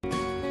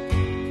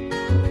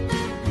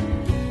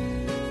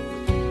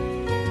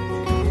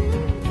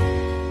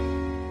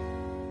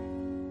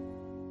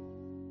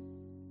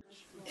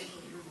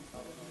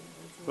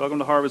Welcome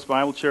to Harvest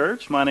Bible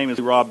Church. My name is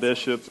Rob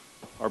Bishop.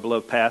 Our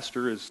beloved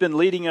pastor has been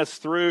leading us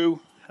through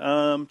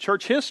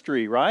church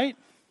history, right?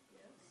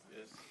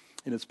 Yes.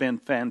 And it's been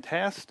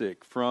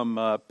fantastic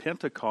from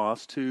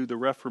Pentecost to the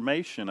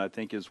Reformation, I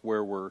think is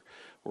where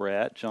we're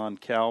at. John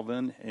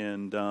Calvin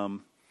and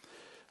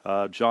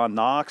John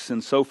Knox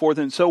and so forth.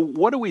 And so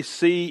what do we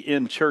see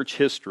in church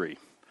history?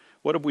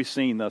 What have we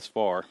seen thus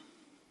far?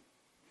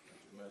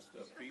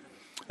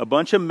 A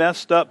bunch of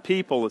messed up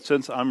people.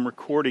 Since I'm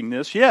recording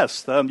this,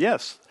 yes. A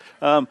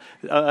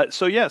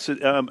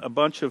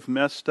bunch of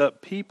messed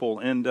up people,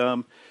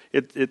 and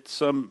it's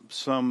some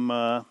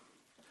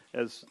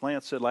as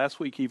Lance said last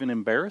week, even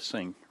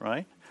embarrassing,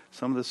 right?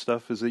 Some of this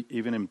stuff is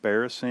even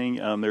embarrassing.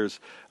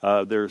 There's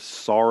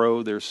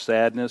sorrow, there's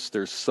sadness,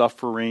 there's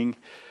suffering,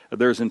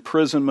 there's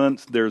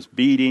imprisonment, there's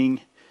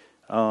beating.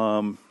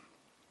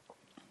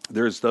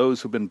 There's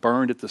those who've been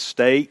burned at the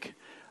stake,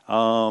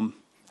 and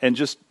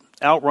just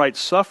outright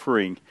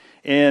suffering.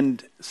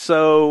 And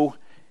so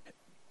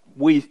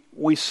we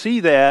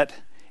see that,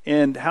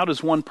 and how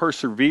does one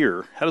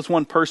persevere? How does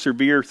one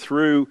persevere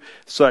through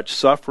such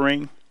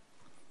suffering?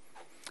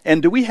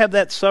 And do we have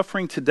that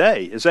suffering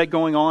today? Is that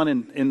going on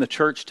in the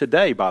church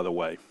today, by the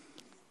way?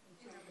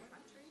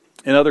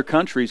 In other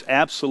countries,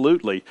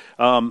 absolutely.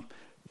 In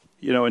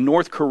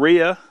North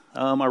Korea,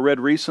 I read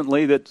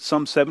recently that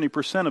some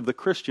 70% of the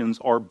Christians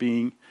are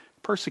being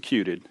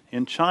persecuted.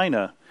 In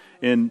China,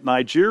 in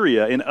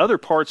Nigeria, in other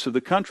parts of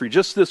the country.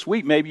 Just this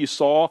week, maybe you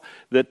saw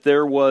that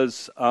there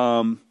was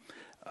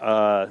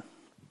a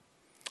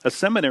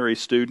seminary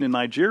student in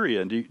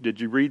Nigeria.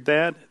 Did you read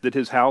that? That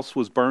his house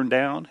was burned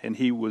down and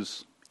he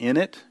was in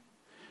it.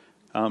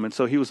 And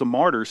so he was a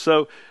martyr.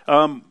 So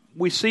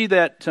we see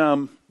that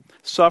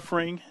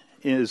suffering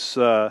is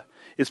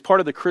part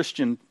of the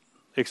Christian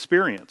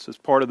experience. It's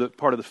part of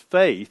the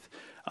faith.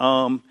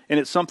 And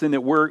it's something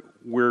that we're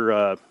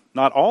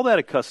not all that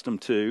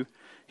accustomed to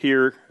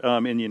here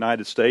in the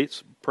United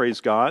States,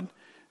 praise God,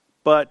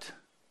 but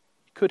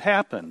could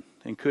happen,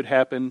 and could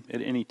happen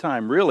at any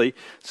time, really.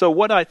 So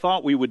what I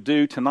thought we would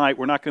do tonight,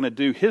 we're not going to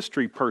do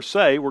history per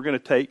se, we're going to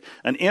take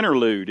an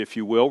interlude, if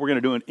you will. We're going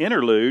to do an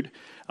interlude,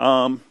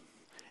 and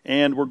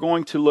we're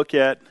going to look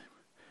at,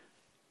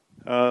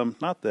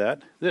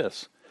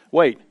 this.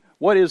 Wait,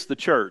 what is the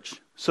church?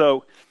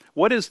 So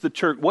what is the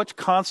church? What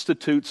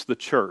constitutes the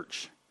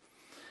church?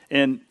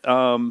 And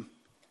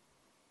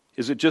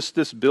is it just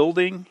this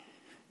building?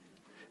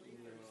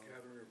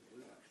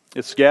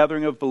 It's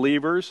gathering of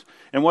believers.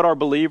 And what are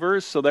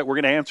believers? So that we're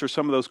going to answer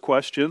some of those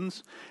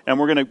questions, and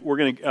we're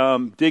going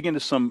to dig into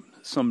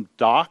some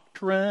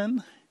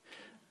doctrine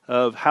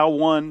of how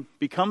one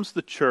becomes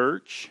the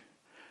church.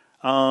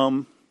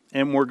 And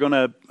we're going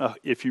to,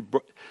 if you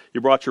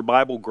brought your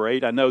Bible,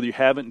 great. I know you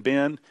haven't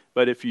been,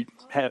 but if you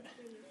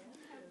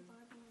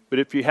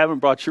haven't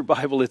brought your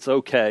Bible, it's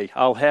okay.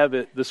 I'll have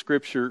the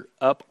scripture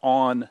up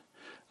on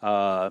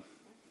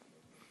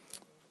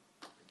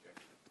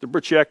the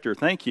projector,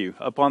 thank you,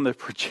 up on the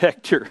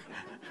projector.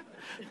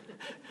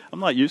 I'm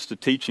not used to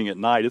teaching at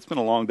night. It's been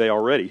a long day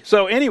already.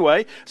 So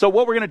anyway,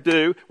 what we're going to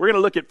do, we're going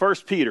to look at 1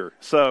 Peter.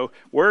 So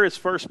where is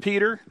 1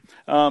 Peter?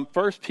 1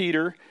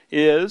 Peter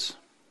it's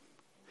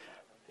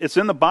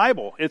in the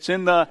Bible. It's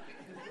in the,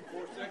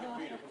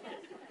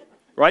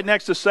 right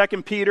next to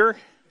 2 Peter.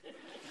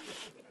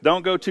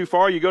 Don't go too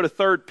far. You go to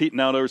 3 Peter.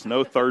 No, there's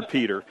no 3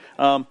 Peter.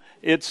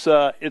 It's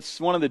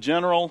one of the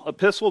general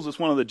epistles. It's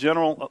one of the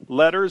general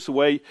letters. The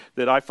way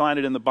that I find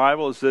it in the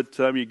Bible is that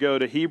you go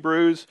to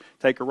Hebrews,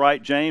 take a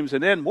right, James,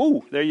 and then,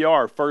 there you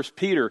are, 1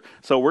 Peter.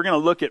 So we're going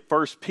to look at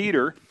 1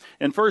 Peter.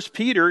 And 1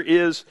 Peter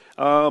is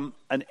an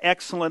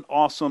excellent,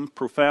 awesome,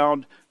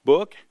 profound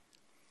book.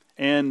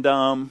 And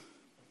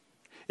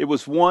it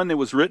was one that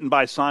was written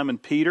by Simon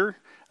Peter.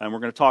 And we're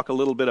going to talk a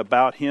little bit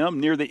about him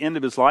near the end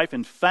of his life.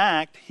 In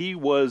fact, he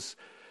was,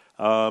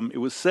 it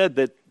was said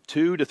that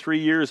 2 to 3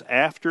 years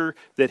after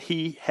that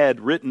he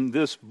had written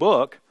this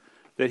book,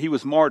 that he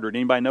was martyred.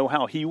 Anybody know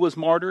how he was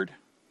martyred?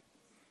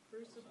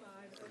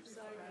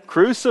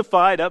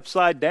 Crucified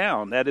upside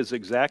down. That is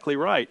exactly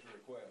right.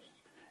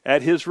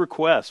 At his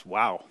request.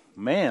 Wow.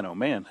 Man, oh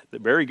man.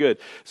 Very good.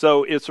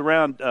 So it's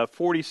around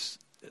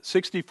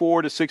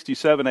 64 to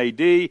 67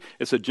 A.D.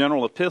 It's a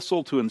general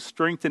epistle to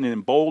strengthen and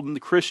embolden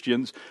the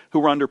Christians who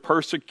were under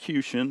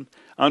persecution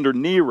under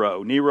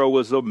Nero. Nero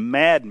was a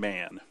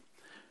madman,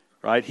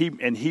 right?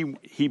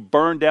 He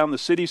burned down the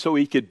city so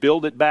he could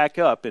build it back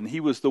up, and he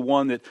was the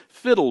one that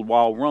fiddled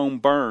while Rome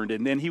burned,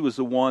 and then he was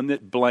the one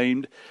that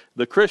blamed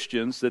the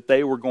Christians that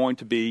they were going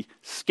to be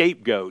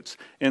scapegoats.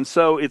 And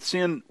so it's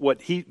in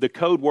the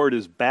code word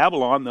is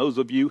Babylon. Those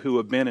of you who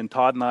have been in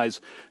Todd and I's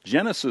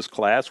Genesis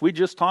class, we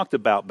just talked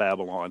about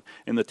Babylon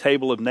in the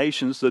Table of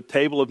Nations. The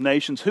Table of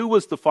Nations, who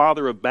was the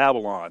father of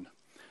Babylon?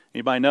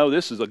 Anybody know?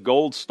 This is a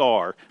gold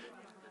star.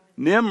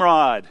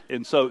 Nimrod.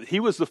 And so he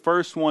was the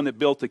first one that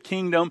built a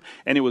kingdom,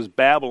 and it was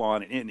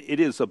Babylon. And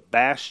it is a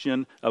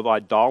bastion of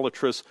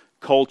idolatrous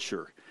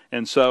culture.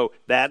 And so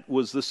that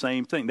was the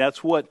same thing.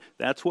 That's what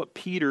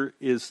Peter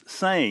is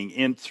saying.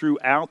 And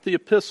throughout the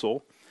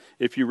epistle,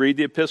 if you read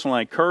the epistle,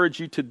 I encourage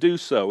you to do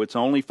so. It's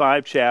only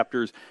 5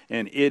 chapters,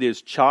 and it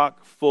is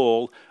chock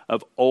full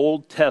of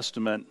Old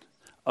Testament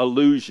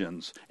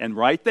allusions. And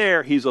right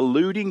there, he's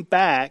alluding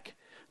back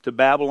to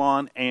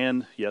Babylon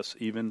and, yes,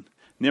 even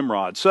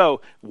Nimrod.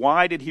 So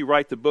why did he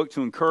write the book?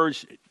 To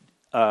encourage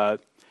and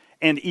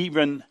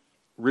even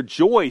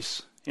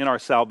rejoice in our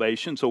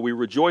salvation. So we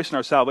rejoice in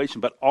our salvation,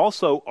 but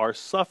also our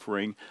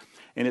suffering.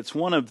 And it's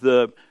one of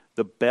the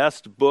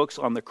best books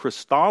on the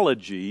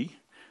Christology,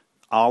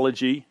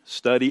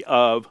 study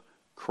of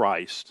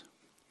Christ,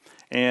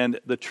 and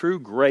the true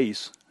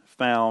grace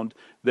found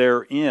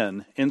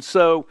therein. And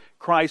so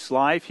Christ's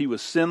life, he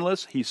was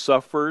sinless. He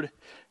suffered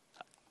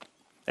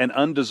an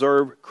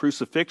undeserved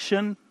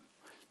crucifixion.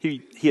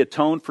 He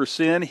atoned for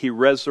sin. He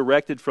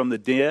resurrected from the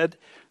dead,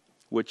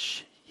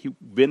 which he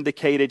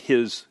vindicated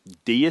his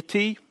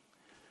deity.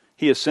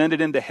 He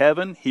ascended into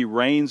heaven. He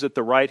reigns at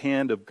the right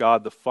hand of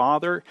God the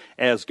Father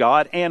as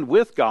God and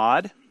with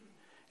God,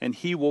 and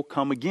he will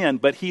come again.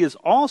 But he's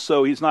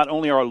not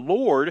only our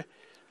Lord,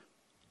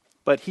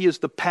 but he is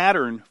the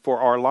pattern for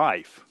our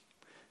life.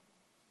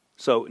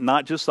 So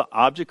not just the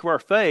object of our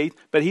faith,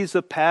 but he's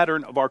the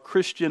pattern of our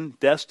Christian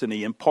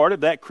destiny. And part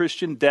of that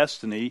Christian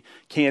destiny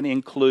can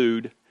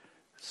include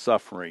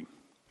suffering.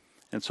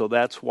 And so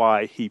that's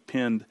why he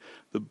penned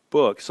the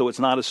book. So it's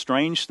not a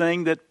strange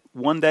thing that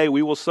one day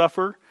we will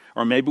suffer,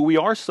 or maybe we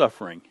are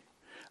suffering.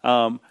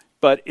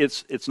 But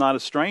it's not a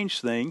strange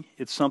thing.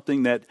 It's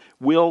something that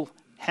will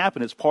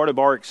happen. It's part of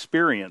our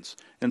experience.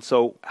 And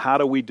so how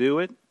do we do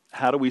it?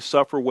 How do we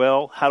suffer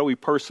well? How do we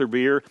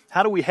persevere?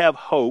 How do we have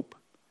hope?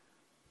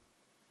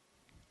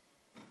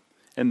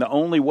 And the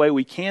only way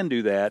we can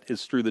do that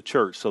is through the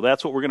church. So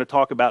that's what we're going to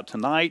talk about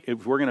tonight.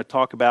 If we're going to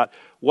talk about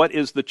what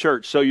is the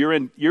church. So you're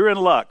in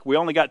luck. We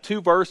only got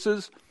 2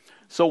 verses,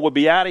 so we'll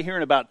be out of here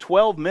in about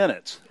 12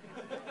 minutes.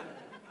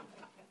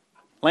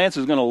 Lance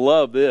is going to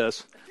love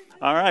this.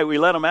 All right, we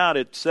let him out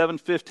at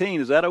 7:15.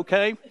 Is that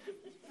okay?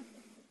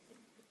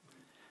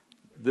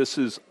 This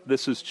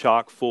is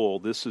chock full.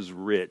 This is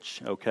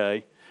rich,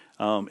 okay?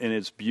 And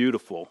it's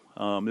beautiful.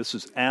 This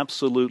is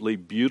absolutely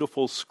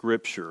beautiful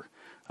scripture,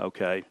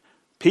 okay?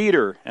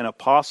 Peter, an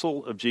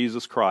apostle of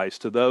Jesus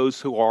Christ, to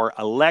those who are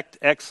elect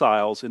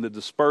exiles in the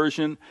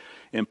dispersion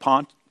in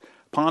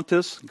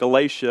Pontus,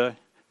 Galatia,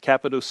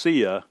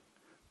 Cappadocia,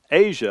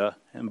 Asia,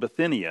 and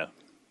Bithynia,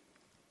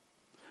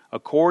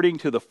 according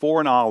to the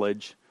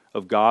foreknowledge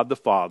of God the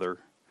Father,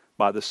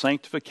 by the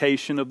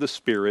sanctification of the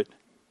Spirit,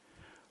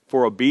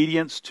 for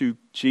obedience to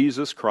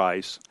Jesus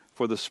Christ,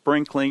 for the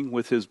sprinkling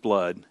with his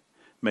blood,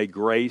 may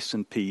grace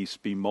and peace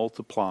be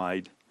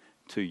multiplied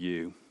to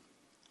you.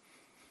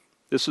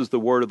 This is the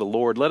word of the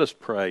Lord. Let us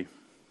pray.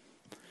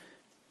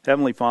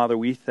 Heavenly Father,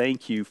 we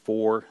thank you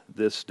for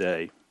this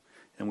day,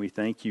 and we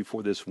thank you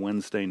for this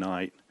Wednesday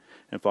night.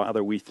 And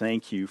Father, we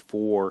thank you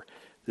for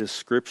this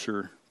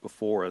scripture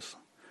before us.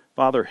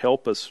 Father,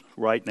 help us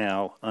right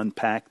now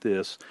unpack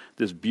this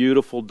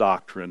beautiful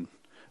doctrine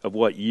of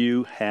what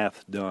you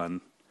hath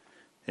done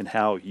and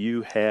how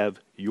you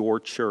have your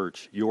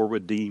church, your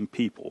redeemed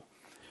people.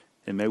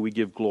 And may we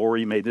give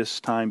glory. May this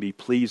time be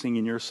pleasing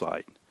in your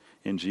sight.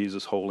 In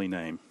Jesus' holy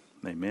name,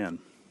 amen.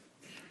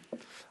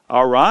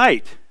 All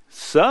right.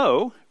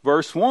 So,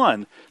 verse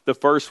 1. The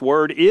first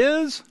word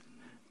is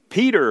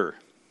Peter.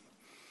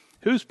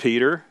 Who's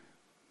Peter?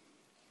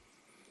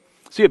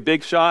 Is he a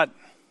big shot?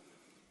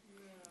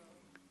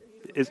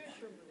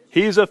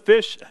 He's a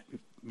fish.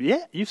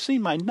 Yeah, you've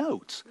seen my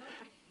notes.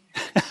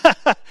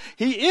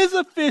 He is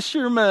a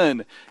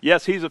fisherman.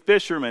 Yes, he's a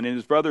fisherman, and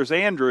his brother's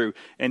Andrew,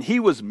 and he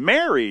was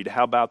married.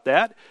 How about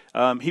that?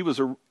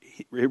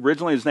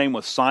 Originally his name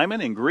was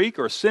Simon in Greek,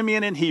 or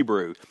Simeon in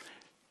Hebrew.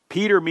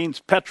 Peter means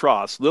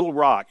Petros, little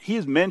rock. He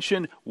is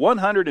mentioned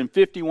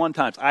 151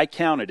 times. I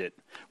counted it.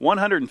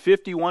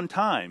 151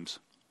 times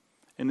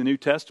in the New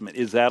Testament.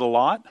 Is that a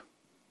lot?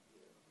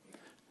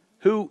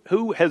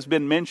 Who has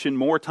been mentioned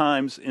more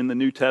times in the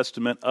New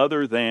Testament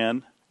other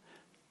than?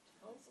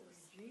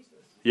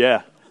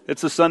 Yeah,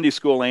 it's a Sunday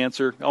school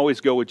answer.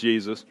 Always go with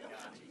Jesus.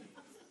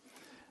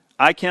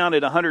 I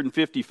counted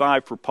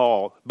 155 for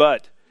Paul,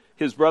 but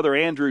his brother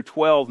Andrew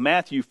 12,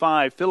 Matthew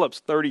 5, Philip's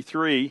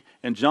 33,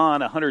 and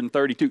John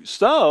 132.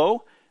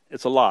 So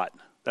it's a lot.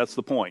 That's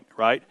the point,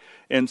 right?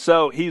 And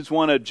so he's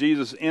one of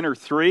Jesus' inner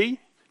 3.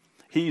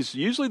 He's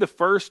usually the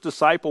first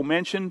disciple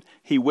mentioned.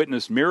 He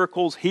witnessed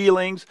miracles,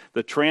 healings,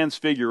 the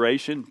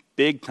transfiguration,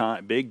 big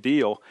time, big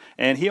deal.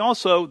 And he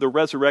also, the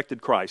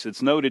resurrected Christ.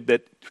 It's noted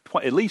that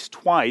at least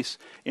twice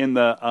in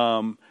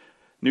the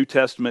New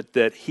Testament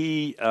that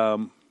he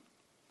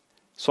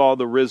saw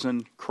the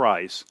risen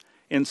Christ.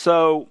 And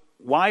so,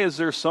 why is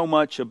there so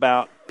much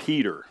about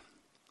Peter?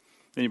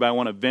 Anybody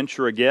want to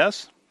venture a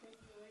guess?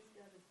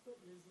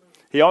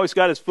 He always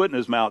got his foot in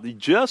his mouth,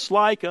 just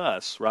like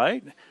us,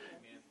 right?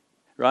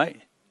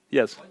 Right?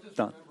 Yes,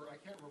 Don. I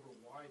can't remember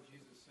why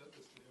Jesus said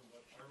this to him,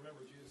 but I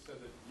remember Jesus said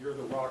that you're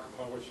the rock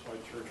upon which my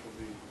church will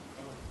be.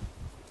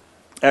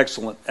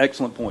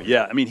 Excellent point.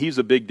 Yeah, I mean, he's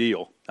a big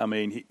deal. I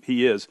mean,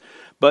 he is.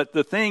 But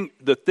the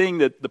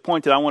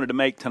point that I wanted to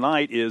make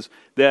tonight is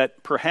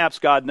that perhaps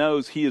God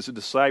knows he is a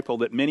disciple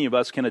that many of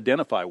us can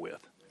identify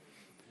with.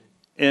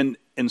 And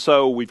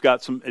so we've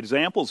got some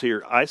examples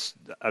here. I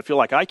feel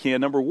like I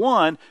can. Number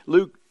one,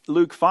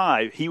 Luke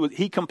 5,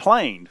 he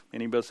complained.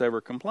 Anybody else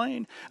ever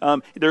complained?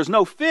 There's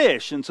no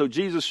fish, and so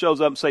Jesus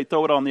shows up and say,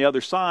 throw it on the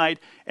other side,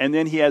 and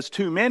then he has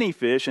too many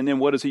fish, and then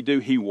what does he do?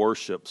 He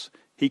worships.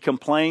 He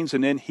complains,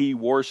 and then he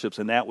worships,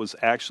 and that was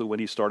actually when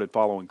he started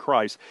following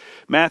Christ.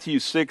 Matthew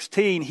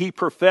 16, he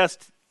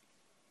professed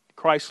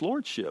Christ's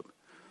lordship.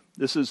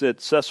 This is at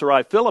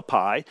Caesarea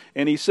Philippi,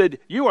 and he said,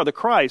 you are the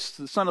Christ,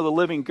 the Son of the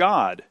living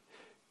God.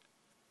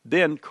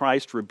 Then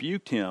Christ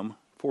rebuked him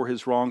for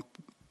his wrong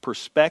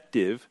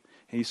perspective.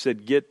 He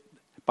said, get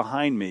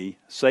behind me,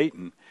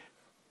 Satan.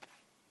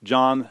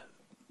 John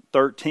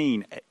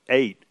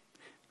 13:8.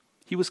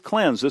 He was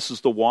cleansed. This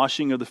is the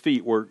washing of the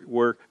feet,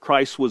 where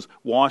Christ was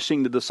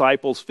washing the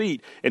disciples'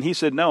 feet. And he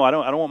said, no, I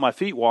don't want my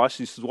feet washed.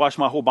 He says, wash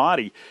my whole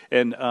body.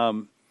 And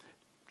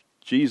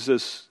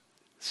Jesus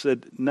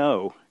said,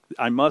 no,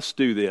 I must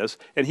do this.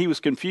 And he was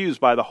confused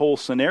by the whole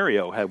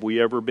scenario. Have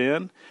we ever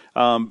been?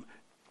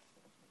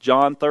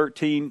 John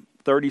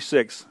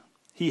 13:36.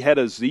 He had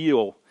a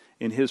zeal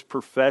in his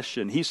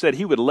profession. He said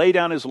he would lay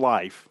down his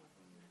life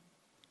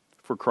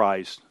for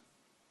Christ.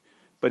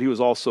 But he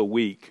was also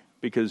weak,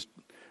 because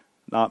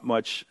not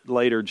much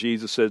later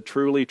Jesus said,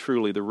 truly,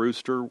 truly, the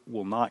rooster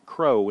will not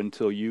crow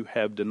until you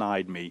have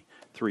denied me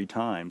 3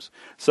 times.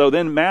 So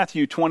then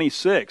Matthew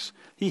 26,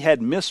 he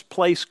had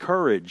misplaced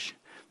courage.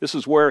 This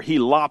is where he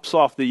lops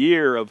off the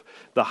ear of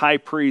the high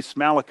priest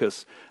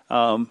Malchus,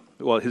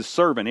 his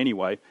servant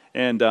anyway.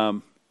 And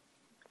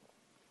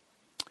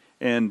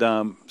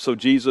so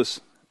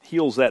Jesus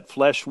heals that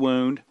flesh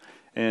wound,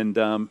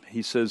 and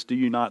he says, do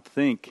you not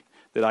think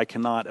that I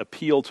cannot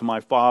appeal to my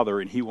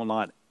Father, and he will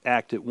not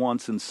act at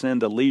once and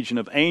send a legion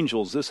of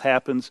angels? This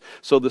happens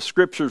so the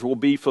scriptures will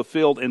be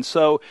fulfilled. And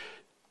so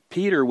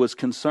Peter was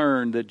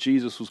concerned that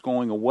Jesus was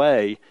going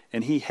away,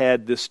 and he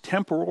had this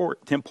temporal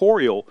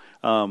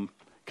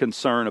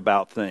concern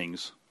about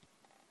things.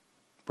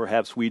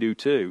 Perhaps we do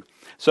too.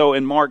 So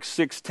in Mark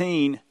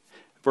 16,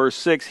 verse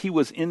 6, he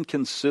was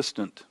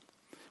inconsistent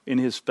in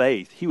his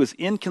faith. He was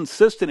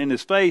inconsistent in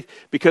his faith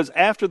because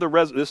after the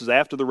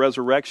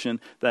resurrection,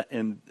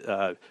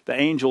 the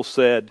angel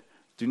said,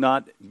 do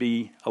not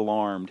be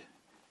alarmed.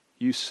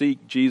 You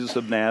seek Jesus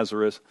of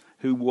Nazareth,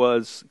 who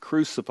was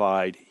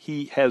crucified.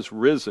 He has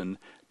risen,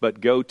 but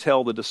go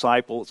tell the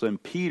disciples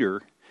and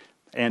Peter,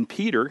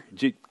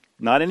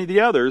 not any of the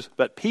others,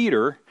 but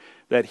Peter,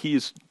 that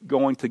he's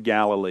going to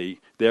Galilee.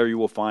 There you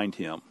will find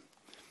him.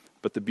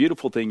 But the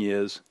beautiful thing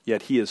is,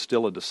 yet he is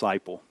still a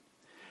disciple.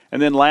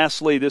 And then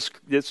lastly, this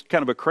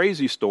kind of a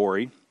crazy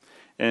story,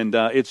 and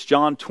it's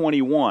John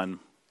 21,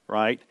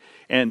 right?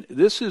 And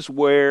this is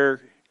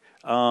where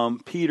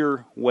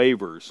Peter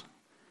wavers.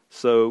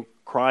 So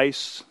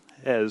Christ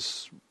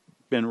has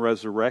been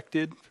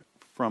resurrected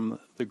from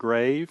the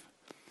grave,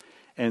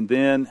 and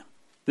then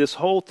this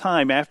whole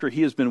time after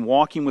he has been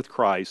walking with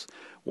Christ,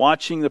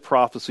 watching the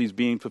prophecies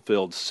being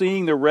fulfilled,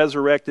 seeing the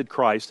resurrected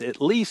Christ at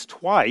least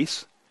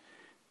twice,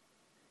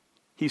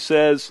 he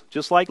says,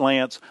 just like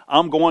Lance,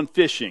 I'm going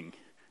fishing,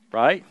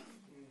 right?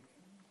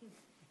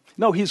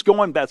 No, he's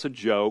going, that's a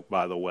joke,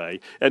 by the way.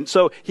 And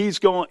so he's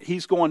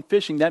going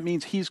fishing. That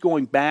means he's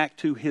going back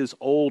to his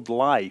old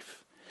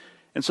life.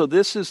 And so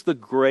this is the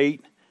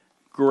great,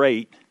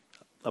 great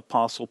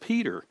Apostle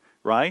Peter,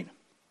 right?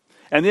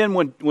 And then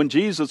when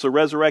Jesus, the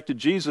resurrected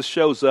Jesus,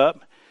 shows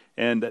up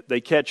and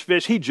they catch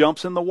fish, he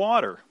jumps in the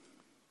water.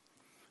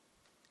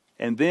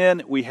 And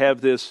then we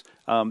have this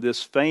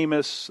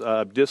famous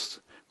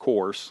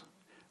discourse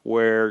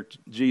where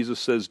Jesus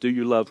says, do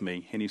you love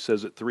me? And he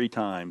says it 3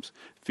 times.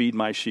 Feed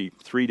my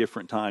sheep 3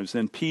 different times.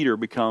 Then Peter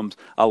becomes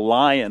a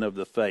lion of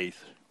the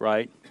faith,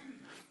 right?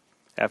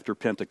 After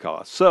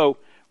Pentecost. So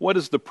what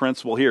is the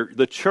principle here?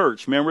 The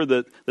church, remember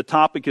the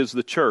topic is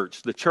the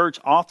church. The church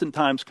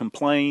oftentimes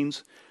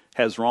complains,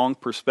 has wrong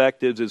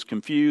perspectives, is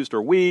confused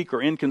or weak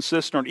or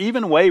inconsistent or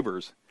even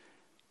wavers,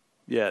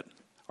 yet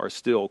are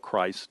still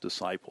Christ's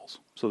disciples.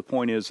 So the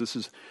point is, this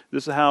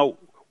is how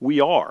we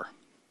are.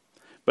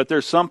 But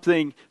there's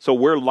something, so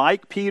we're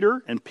like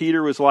Peter, and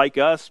Peter is like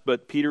us,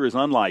 but Peter is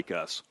unlike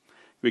us.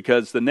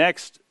 Because the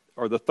next,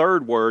 or the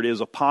third word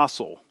is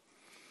apostle,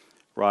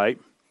 right?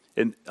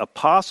 And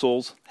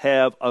apostles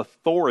have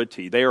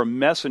authority. They are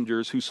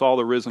messengers who saw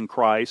the risen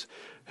Christ,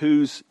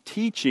 whose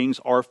teachings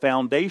are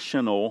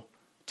foundational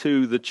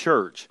to the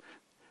church.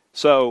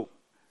 So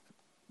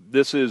he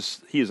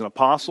is an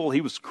apostle.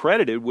 He was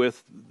credited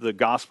with the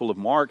Gospel of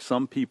Mark.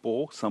 Some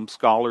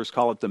scholars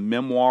call it the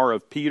memoir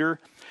of Peter.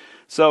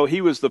 So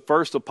he was the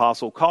first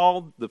apostle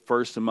called, the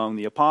first among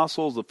the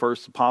apostles, the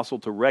first apostle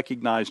to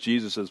recognize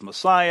Jesus as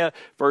Messiah,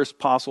 first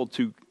apostle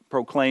to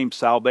proclaim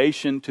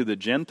salvation to the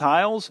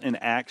Gentiles in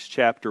Acts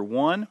chapter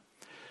 1.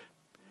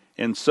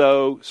 And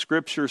so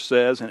Scripture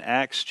says in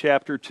Acts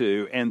chapter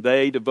 2, and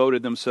they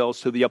devoted themselves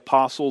to the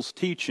apostles'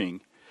 teaching,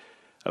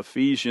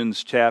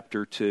 Ephesians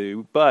chapter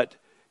 2. But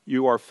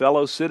you are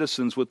fellow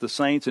citizens with the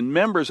saints and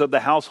members of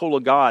the household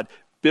of God,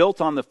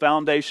 built on the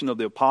foundation of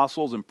the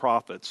apostles and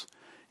prophets,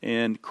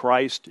 and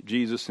Christ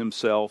Jesus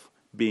himself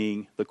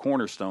being the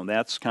cornerstone.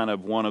 That's kind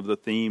of one of the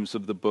themes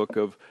of the book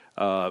of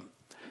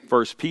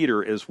 1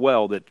 Peter as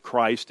well, that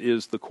Christ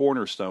is the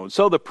cornerstone.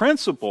 So the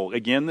principle,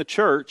 again, the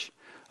church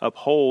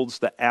upholds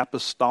the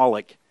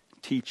apostolic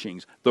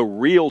teachings. The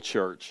real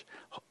church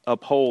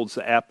upholds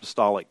the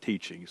apostolic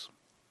teachings.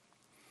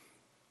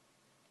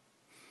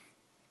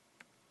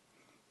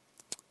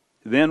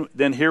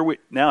 Then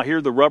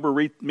here the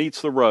rubber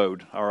meets the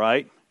road, all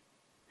right?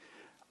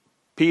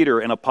 Peter,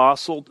 an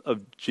apostle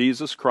of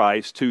Jesus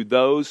Christ, to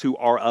those who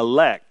are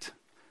elect,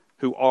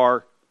 who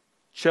are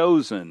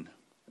chosen.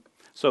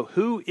 So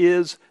who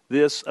is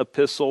this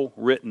epistle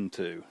written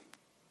to?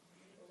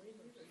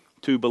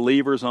 To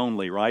believers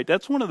only, right?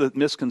 That's one of the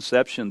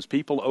misconceptions.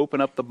 People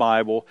open up the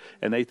Bible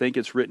and they think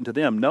it's written to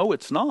them. No,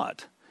 it's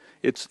not.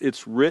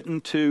 It's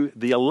written to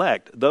the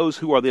elect, those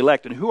who are the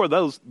elect. And who are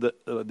those, the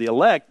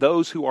elect?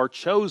 Those who are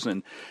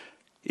chosen.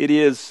 It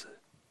is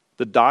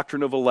the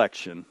doctrine of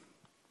election.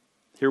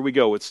 Here we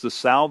go. It's the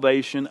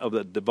salvation of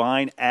the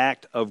divine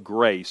act of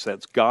grace.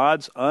 That's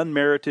God's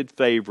unmerited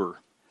favor,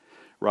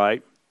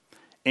 right?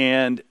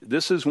 And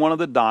this is one of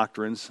the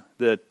doctrines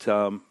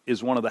that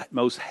is one of the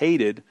most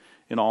hated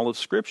in all of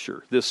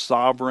Scripture, this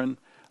sovereign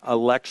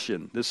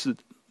election.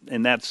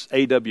 And that's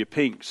A.W.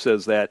 Pink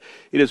says that.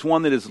 It is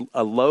one that is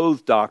a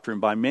loathed doctrine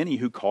by many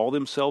who call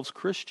themselves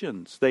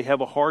Christians. They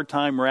have a hard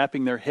time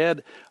wrapping their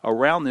head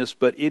around this,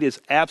 but it is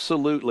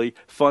absolutely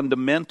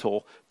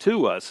fundamental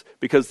to us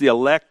because the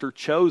elect are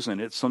chosen.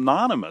 It's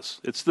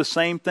synonymous. It's the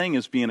same thing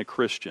as being a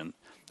Christian,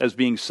 as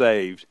being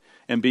saved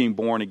and being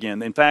born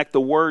again. In fact,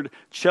 the word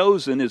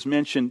chosen is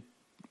mentioned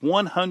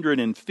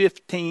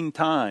 115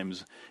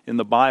 times in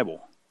the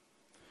Bible.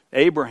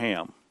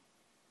 Abraham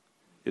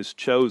is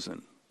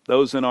chosen.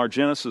 Those in our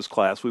Genesis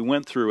class, we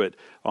went through it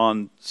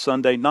on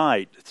Sunday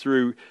night,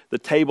 through the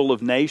Table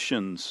of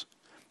Nations,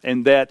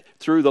 and that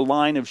through the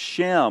line of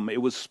Shem,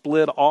 it was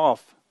split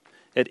off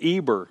at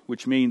Eber,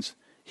 which means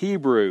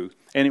Hebrew,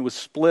 and it was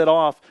split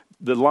off.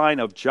 The line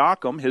of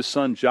Joachim, his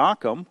son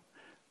Joachim,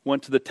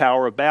 went to the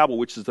Tower of Babel,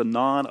 which is the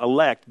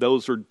non-elect.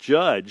 Those are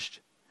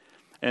judged,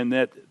 and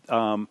that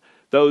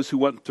those who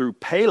went through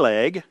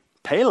Peleg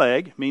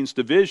means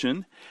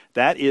division.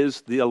 That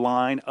is the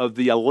line of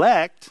the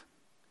elect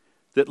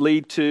that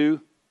lead to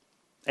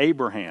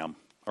Abraham,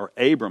 or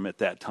Abram at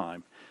that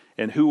time,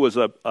 and who was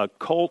a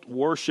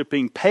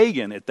cult-worshipping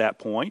pagan at that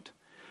point.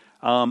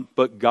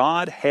 But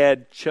God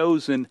had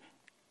chosen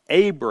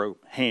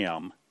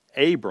Abram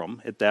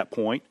at that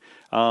point,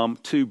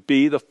 to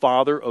be the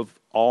father of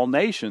all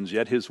nations,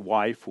 yet his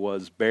wife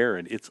was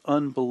barren. It's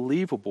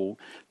unbelievable,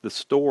 the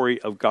story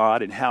of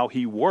God and how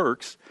he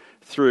works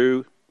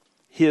through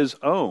his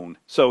own.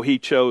 So he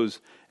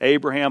chose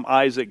Abraham,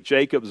 Isaac,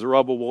 Jacob,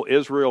 Zerubbabel,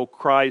 Israel,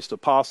 Christ,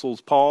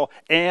 apostles, Paul,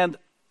 and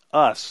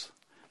us,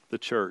 the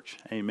church.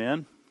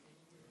 Amen?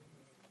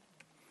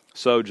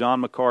 So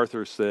John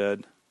MacArthur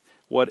said,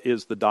 what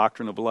is the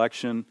doctrine of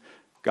election?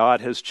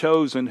 God has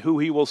chosen who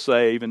he will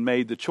save and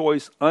made the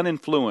choice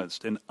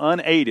uninfluenced and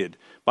unaided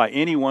by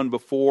anyone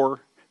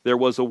before there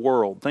was a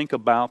world. Think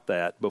about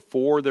that.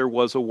 Before there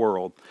was a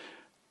world.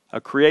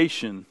 A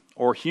creation,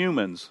 or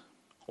humans,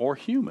 or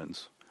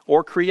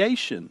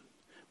creation.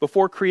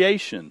 Before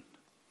creation,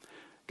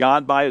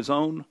 God by his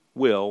own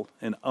will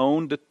and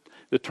own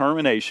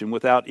determination,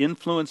 without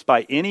influence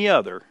by any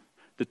other,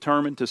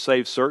 determined to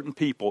save certain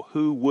people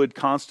who would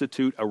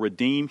constitute a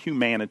redeemed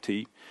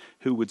humanity,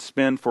 who would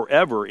spend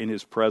forever in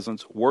his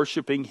presence,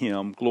 worshiping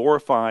him,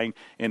 glorifying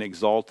and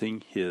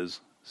exalting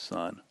his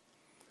Son.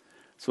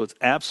 So it's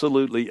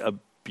absolutely a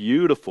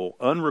beautiful,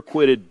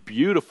 unrequited,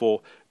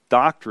 beautiful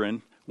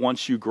doctrine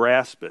once you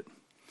grasp it.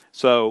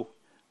 So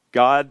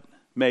God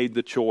made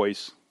the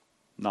choice,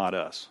 not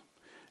us.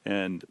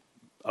 And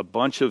a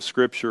bunch of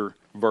scripture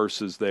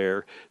verses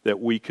there that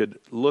we could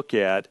look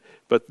at.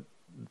 But the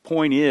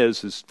point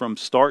is from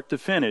start to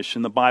finish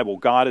in the Bible,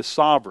 God is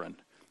sovereign.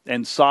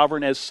 And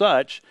sovereign as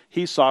such,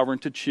 he's sovereign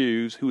to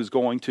choose who is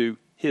going to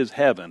his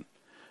heaven,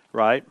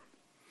 right?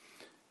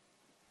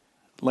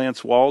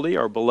 Lance Waldy,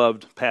 our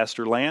beloved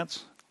Pastor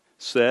Lance,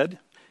 said,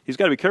 he's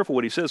got to be careful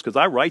what he says because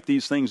I write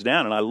these things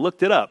down and I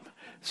looked it up.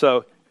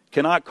 So,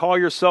 cannot call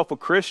yourself a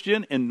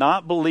Christian and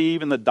not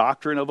believe in the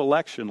doctrine of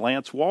election.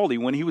 Lance Waldy,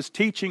 when he was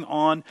teaching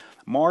on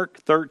Mark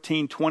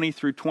 13:20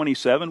 through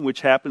 27,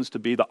 which happens to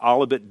be the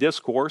Olivet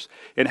Discourse,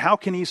 and how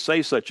can he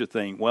say such a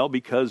thing? Well,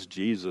 because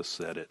Jesus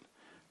said it,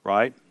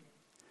 right?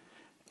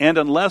 And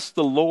unless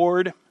the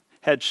Lord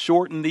had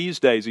shortened these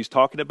days, he's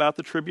talking about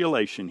the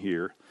tribulation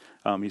here,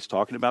 he's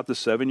talking about the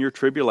 7-year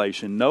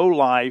tribulation, no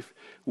life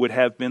would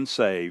have been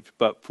saved,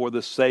 but for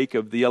the sake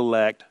of the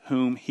elect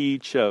whom he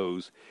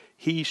chose,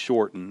 he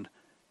shortened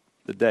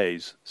the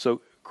days. So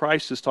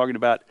Christ is talking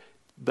about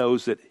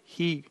those that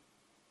he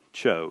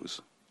chose.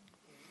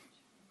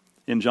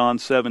 In John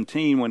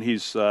 17, when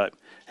he's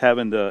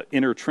having the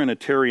inner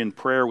Trinitarian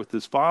prayer with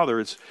his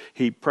Father,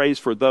 he prays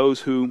for those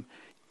whom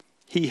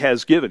he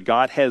has given.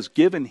 God has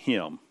given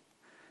him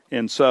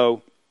And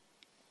so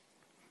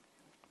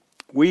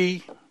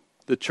we,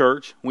 the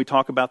church, when we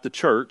talk about the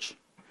church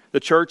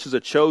is a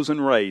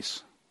chosen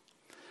race,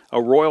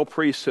 a royal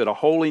priesthood, a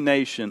holy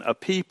nation, a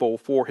people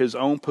for his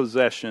own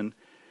possession,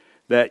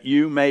 that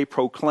you may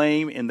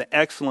proclaim in the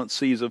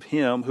excellencies of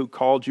him who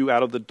called you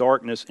out of the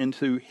darkness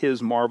into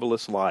his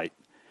marvelous light.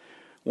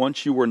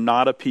 Once you were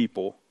not a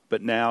people,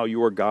 but now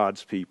you are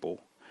God's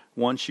people.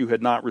 Once you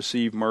had not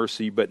received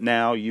mercy, but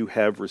now you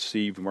have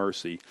received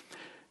mercy.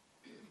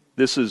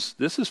 This is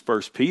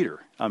 1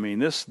 Peter. I mean,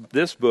 this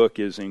book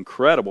is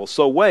incredible.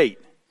 So wait,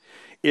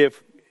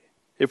 if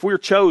we're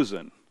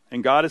chosen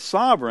and God is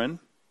sovereign,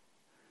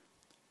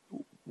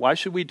 why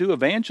should we do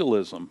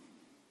evangelism?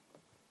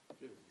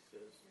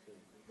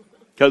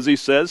 Because he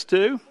says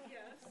to?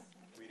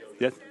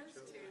 Yes.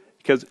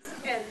 Because,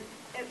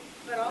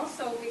 but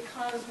also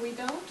because we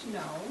don't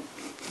know.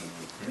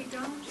 We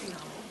don't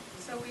know.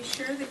 So we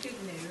share the good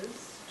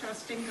news,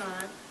 trusting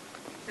God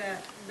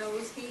that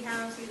those he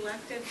has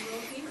elected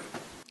will hear.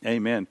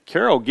 Amen.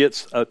 Carol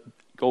gets a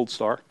gold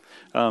star.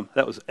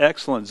 That was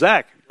excellent.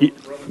 Zach.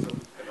 Romans,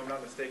 if I'm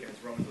not mistaken,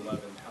 it's Romans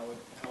 11.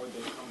 How would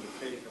they come to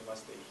faith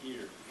unless they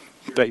hear?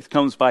 Faith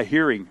comes by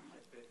hearing.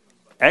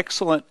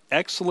 Excellent.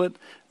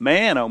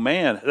 Man, oh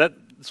man.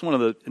 That's one of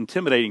the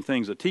intimidating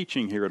things of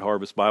teaching here at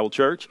Harvest Bible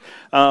Church.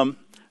 No,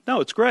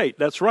 it's great.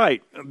 That's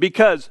right.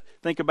 Because,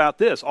 think about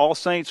this. All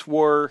saints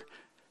were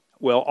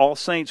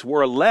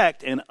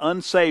elect and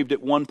unsaved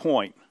at one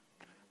point.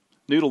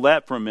 Noodle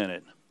that for a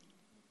minute.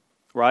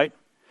 Right?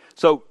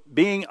 So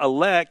being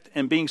elect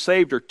and being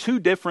saved are two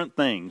different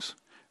things.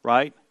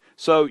 Right?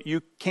 So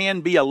you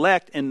can be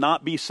elect and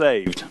not be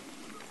saved.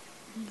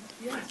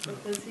 Yes,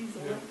 because he's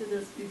elected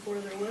us before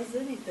there was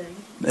anything.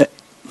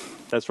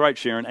 That's right,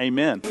 Sharon.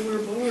 Amen. When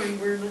we're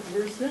born,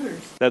 we're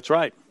sinners. That's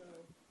right.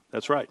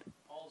 That's right.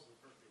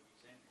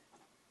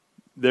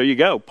 There you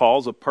go.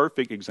 Paul's a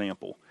perfect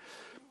example.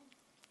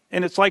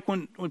 And it's like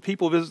when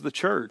people visit the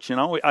church, and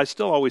I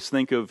still always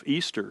think of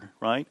Easter,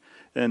 right?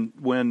 And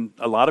when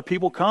a lot of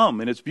people come,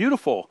 and it's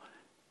beautiful,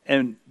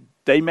 and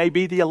they may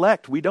be the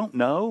elect. We don't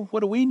know.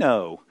 What do we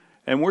know?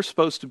 And we're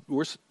supposed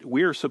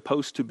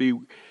to be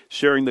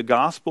sharing the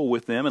gospel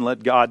with them and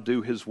let God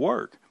do his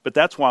work. But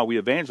that's why we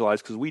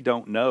evangelize, because we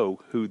don't know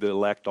who the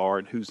elect are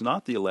and who's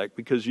not the elect,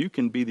 because you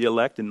can be the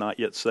elect and not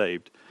yet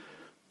saved.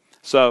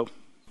 So,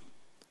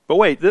 but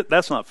wait,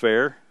 that's not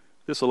fair.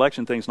 This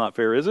election thing's not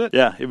fair, is it?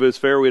 Yeah, if it was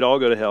fair, we'd all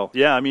go to hell.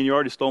 Yeah, I mean, you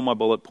already stole my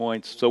bullet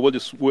points, so we'll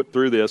just whip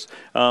through this.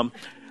 But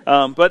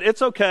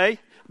it's okay.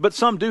 But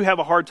some do have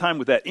a hard time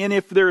with that. And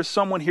if there is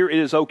someone here, it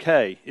is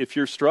okay if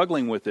you're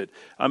struggling with it.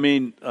 I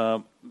mean,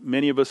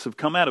 many of us have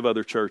come out of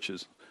other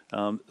churches.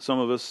 Some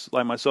of us,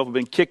 like myself, have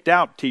been kicked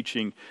out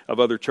teaching of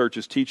other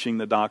churches, teaching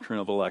the doctrine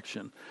of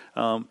election.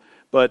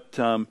 But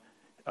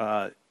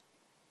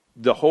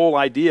the whole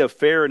idea of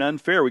fair and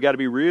unfair, we got to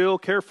be real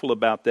careful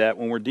about that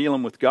when we're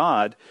dealing with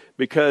God,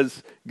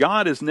 because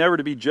God is never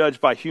to be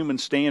judged by human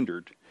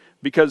standard.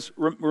 Because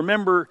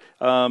remember,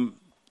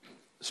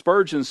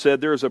 Spurgeon said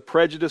there is a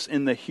prejudice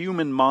in the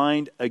human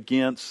mind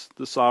against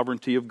the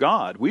sovereignty of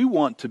God. We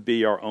want to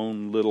be our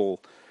own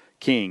little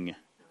king,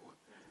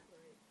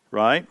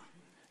 right?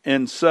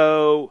 And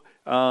so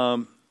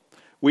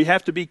we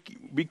have to be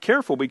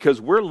careful,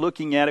 because we're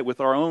looking at it with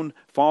our own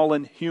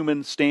fallen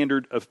human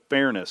standard of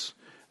fairness.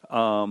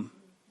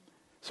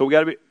 So we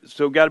got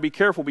to be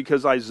careful,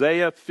 because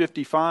Isaiah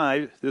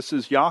 55, this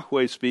is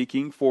Yahweh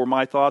speaking, "For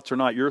my thoughts are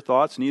not your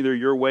thoughts, neither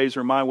your ways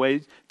are my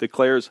ways,"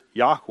 declares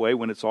Yahweh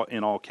when it's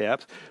in all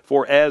caps.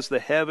 "For as the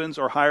heavens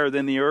are higher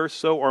than the earth,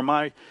 so are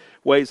my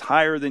ways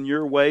higher than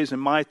your ways, and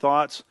my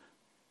thoughts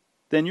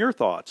than your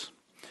thoughts."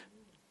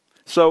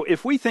 So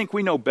if we think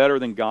we know better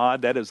than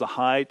God, that is the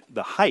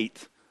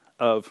height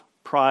of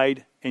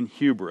pride and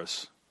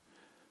hubris.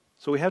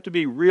 So we have to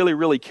be really,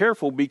 really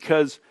careful,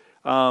 because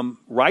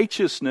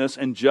righteousness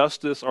and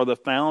justice are the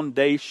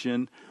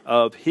foundation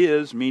of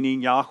his,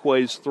 meaning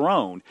Yahweh's,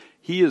 throne.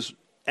 He is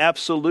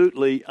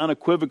absolutely,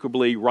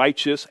 unequivocally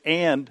righteous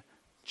and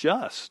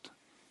just.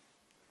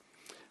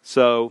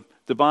 So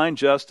divine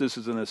justice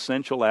is an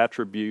essential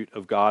attribute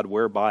of God,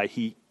 whereby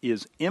he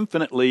is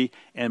infinitely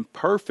and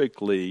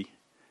perfectly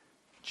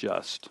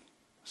just.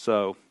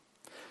 So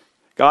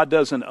God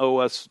doesn't owe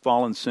us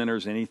fallen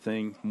sinners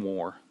anything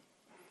more.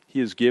 He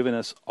has given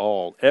us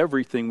all.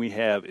 Everything we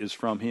have is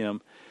from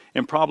him.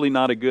 And probably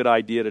not a good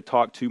idea to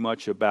talk too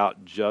much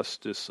about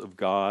justice of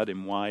God.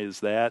 And why is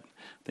that?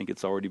 I think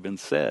it's already been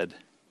said.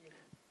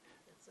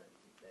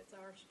 That's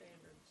our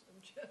standards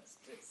of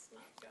justice,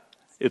 not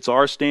God's. It's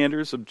our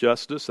standards of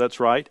justice, that's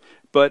right.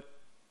 But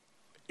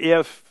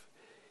if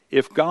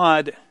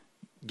God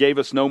gave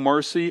us no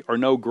mercy or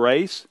no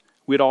grace,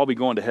 we'd all be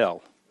going to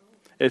hell.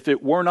 If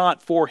it were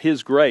not for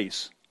his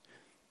grace,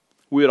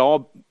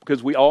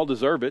 because we all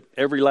deserve it,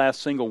 every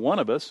last single one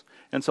of us.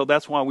 And so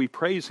that's why we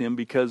praise him,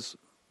 because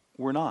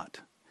we're not.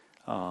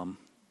 And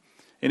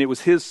it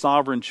was his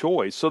sovereign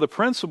choice. So the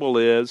principle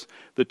is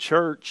the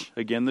church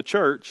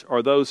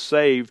are those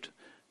saved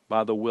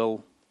by the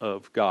will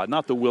of God.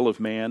 Not the will of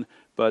man,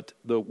 but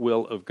the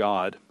will of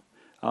God.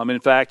 In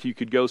fact, you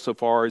could go so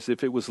far as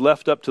if it was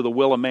left up to the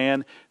will of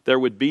man, there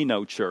would be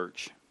no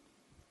church.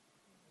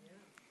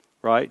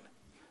 Right?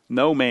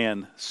 No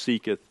man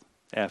seeketh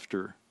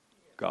after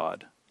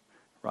God.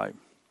 Right?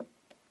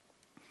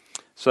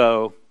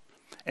 So,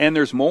 and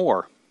there's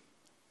more.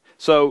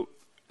 So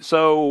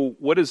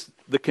what is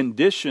the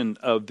condition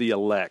of the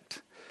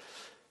elect?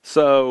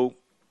 So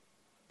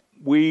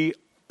to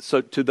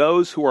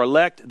those who are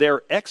elect,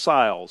 they're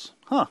exiles.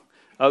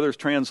 Other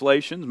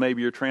translations,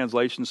 maybe your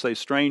translations say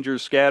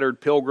strangers, scattered,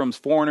 pilgrims,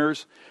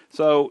 foreigners.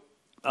 So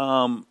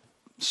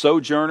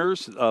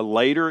sojourners.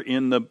 Later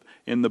in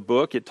the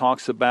book, it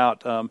talks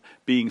about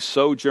being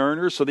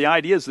sojourners. So the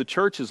idea is the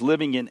church is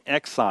living in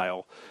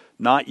exile,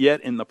 not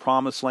yet in the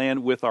promised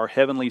land, with our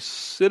heavenly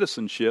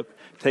citizenship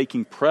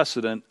taking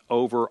precedent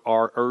over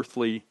our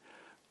earthly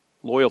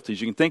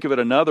loyalties. You can think of it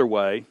another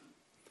way.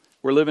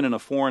 We're living in a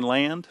foreign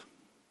land,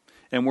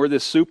 and we're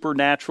this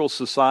supernatural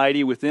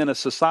society within a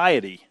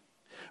society.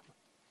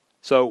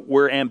 So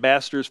we're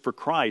ambassadors for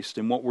Christ,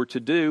 and what we're to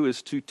do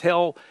is to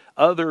tell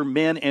other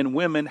men and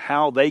women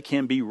how they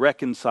can be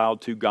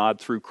reconciled to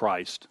God through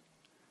Christ.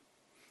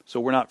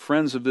 So we're not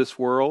friends of this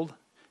world,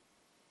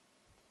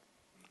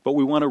 but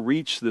we want to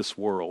reach this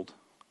world,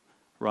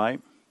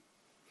 right?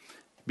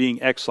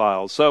 Being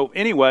exiles. So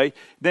anyway,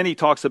 then he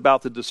talks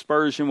about the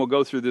dispersion. We'll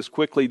go through this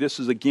quickly. This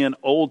is again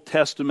Old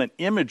Testament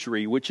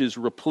imagery, which is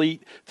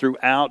replete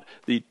throughout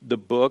the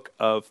book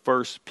of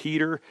 1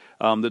 Peter.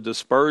 The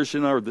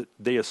dispersion, or the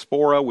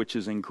diaspora, which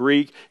is in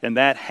Greek, and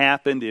that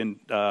happened in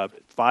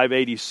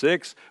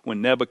 586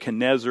 when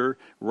Nebuchadnezzar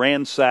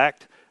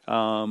ransacked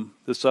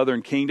the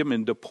southern kingdom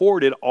and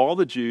deported all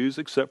the Jews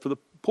except for the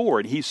poor,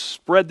 and he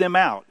spread them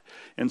out.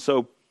 And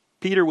so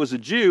Peter was a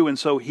Jew, and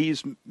so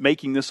he's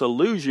making this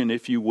allusion,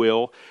 if you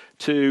will,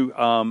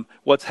 to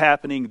what's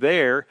happening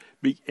there,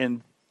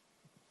 and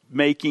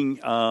making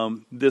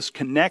this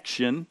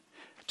connection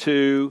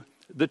to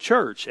the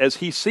church as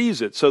he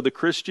sees it. So the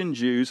Christian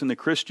Jews and the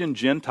Christian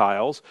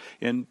Gentiles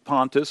in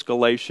Pontus,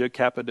 Galatia,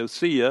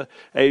 Cappadocia,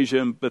 Asia,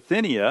 and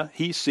Bithynia,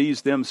 he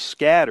sees them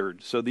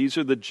scattered. So these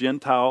are the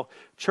Gentile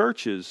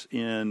churches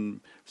in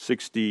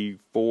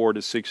 64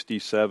 to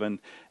 67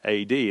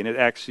 AD. And it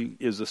actually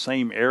is the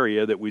same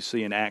area that we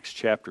see in Acts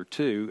chapter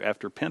 2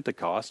 after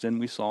Pentecost, and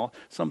we saw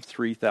some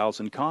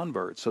 3,000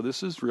 converts. So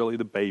this is really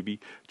the baby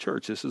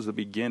church. This is the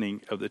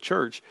beginning of the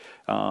church,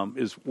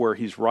 is where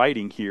he's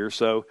writing here.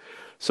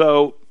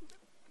 So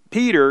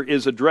Peter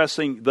is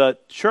addressing the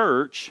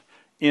church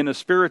in a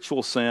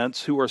spiritual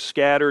sense who are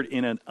scattered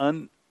in an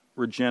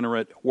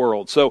unregenerate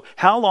world. So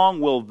how long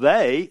will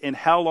they and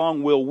how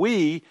long will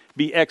we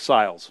be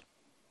exiles?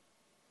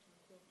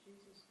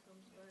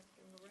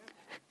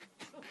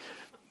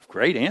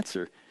 Great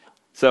answer.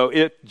 So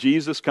if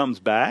Jesus comes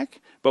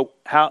back, but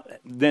how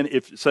then?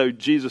 If so,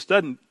 Jesus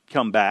doesn't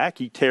come back;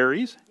 he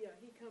tarries. Yeah,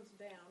 he comes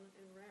down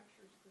and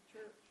raptures the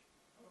church.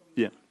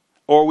 Yeah,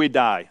 or we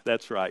die.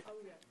 That's right. Oh,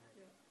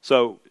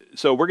 yeah.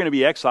 So we're going to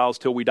be exiles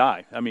till we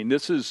die. I mean,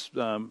 this is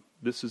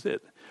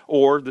it.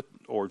 Or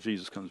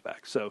Jesus comes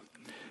back. So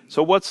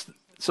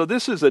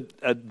this is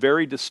a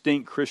very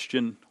distinct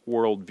Christian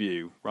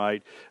worldview,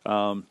 right?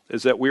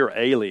 Is that we are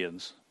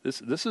aliens.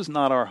 This is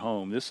not our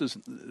home. This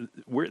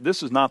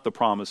is not the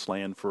promised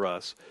land for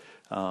us.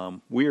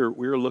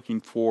 We're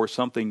looking for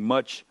something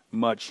much,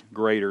 much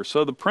greater.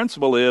 So the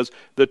principle is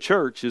the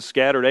church is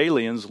scattered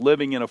aliens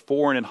living in a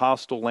foreign and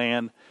hostile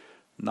land,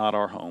 not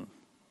our home.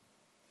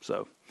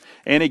 So,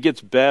 and it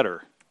gets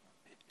better,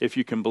 if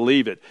you can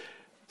believe it.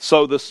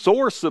 So the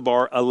source of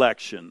our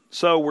election.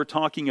 So we're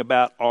talking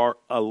about our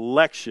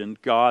election,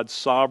 God's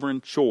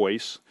sovereign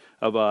choice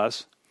of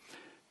us.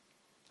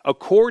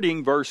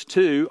 Verse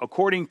 2,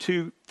 according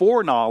to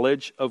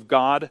foreknowledge of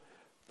God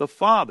the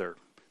Father.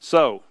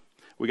 So,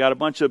 we got a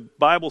bunch of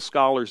Bible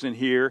scholars in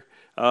here.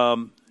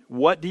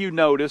 What do you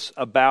notice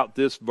about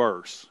this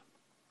verse?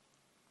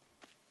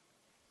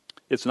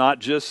 It's not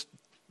just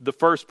the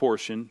first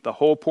portion, the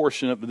whole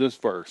portion of this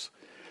verse.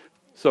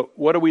 So,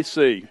 what do we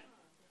see?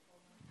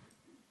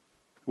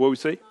 What do we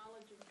see?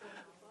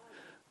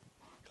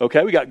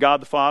 Okay, we got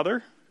God the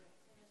Father.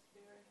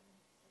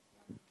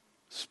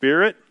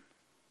 Spirit.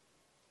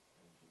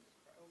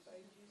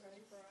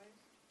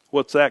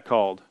 What's that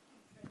called?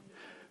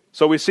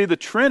 So we see the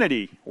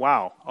Trinity.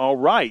 Wow. All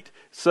right.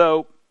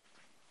 So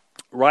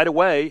right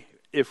away,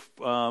 if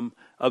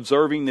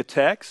observing the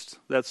text,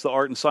 that's the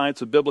art and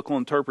science of biblical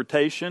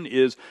interpretation,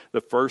 is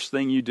the first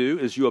thing you do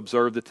is you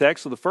observe the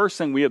text. So the first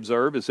thing we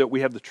observe is that we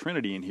have the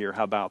Trinity in here.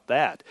 How about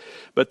that?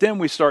 But then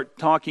we start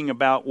talking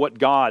about what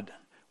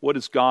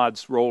is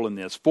God's role in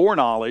this?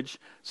 Foreknowledge.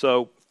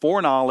 So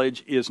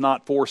foreknowledge is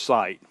not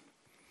foresight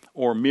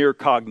or mere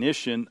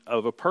cognition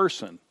of a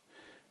person.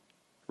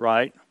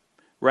 Right?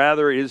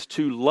 Rather is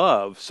to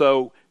love.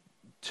 So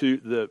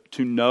to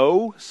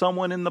know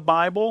someone in the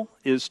Bible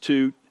is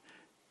to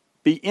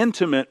be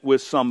intimate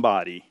with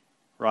somebody,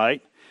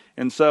 right?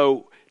 And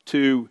so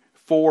to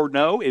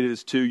foreknow, it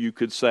is to, you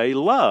could say,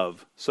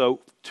 love. So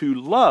to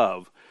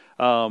love.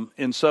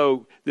 And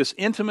so this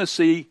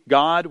intimacy,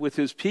 God with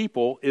his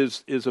people,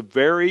 is a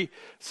very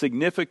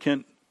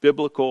significant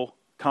biblical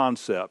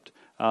concept.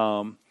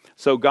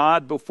 So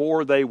God,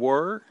 before they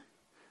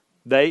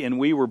and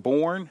we were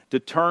born,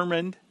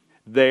 determined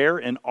their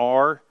and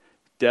our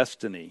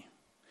destiny.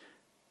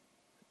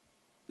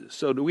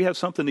 So do we have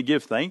something to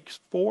give thanks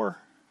for?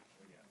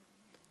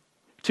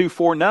 To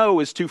foreknow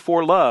is to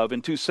forelove,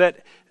 and to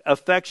set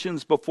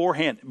affections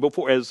beforehand,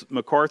 as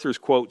MacArthur's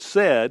quote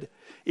said,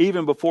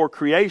 even before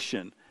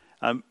creation.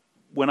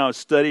 When I was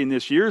studying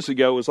this years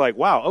ago, it was like,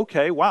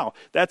 wow,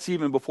 that's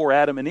even before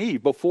Adam and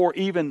Eve, before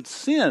even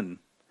sin.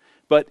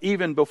 But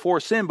even before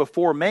sin,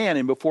 before man,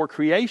 and before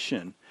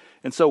creation.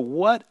 And so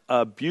what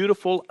a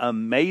beautiful,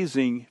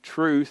 amazing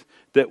truth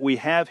that we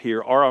have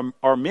here. Our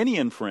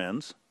Arminian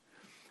friends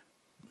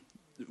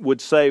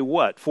would say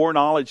what?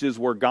 Foreknowledge is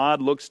where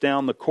God looks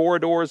down the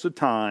corridors of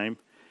time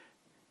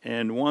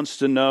and wants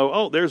to know,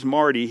 oh, there's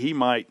Marty, he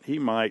might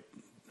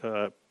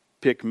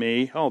pick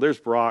me. Oh, there's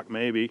Brock,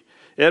 maybe.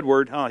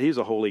 Edward, oh, he's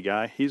a holy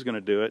guy. He's going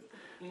to do it.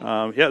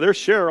 Yeah, there's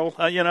Cheryl,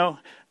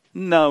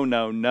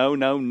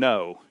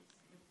 No.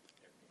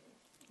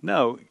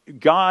 No,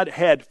 God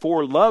had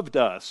foreloved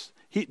us.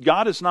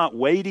 God is not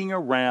waiting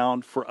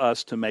around for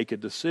us to make a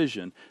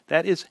decision.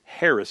 That is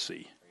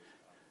heresy.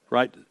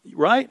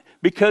 Right?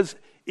 Because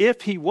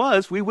if he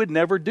was, we would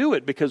never do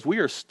it, because we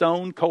are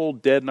stone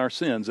cold dead in our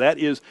sins. That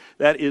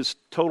is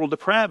total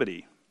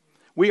depravity.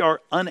 We are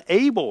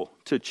unable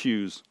to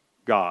choose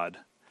God,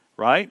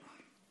 right?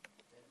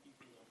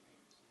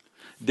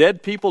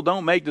 Dead people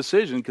don't make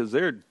decisions because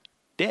they're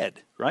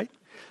dead, right?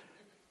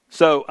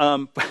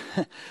 So,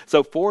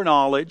 so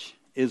foreknowledge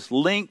is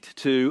linked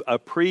to a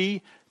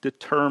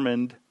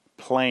predetermined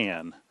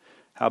plan.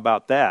 How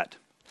about that?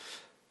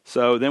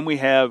 So then we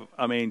have,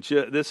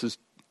 this is,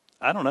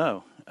 I don't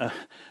know.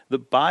 The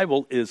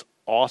Bible is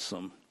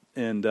awesome.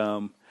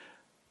 And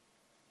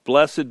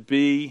blessed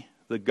be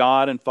the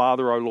God and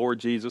Father, our Lord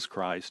Jesus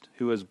Christ,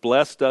 who has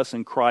blessed us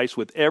in Christ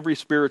with every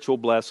spiritual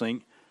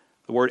blessing.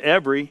 The word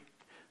every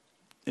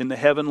in the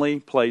heavenly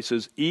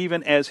places,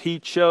 even as he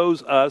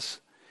chose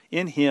us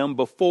in him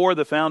before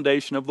the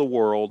foundation of the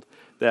world,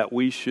 that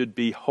we should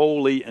be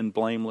holy and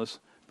blameless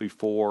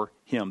before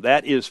him.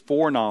 That is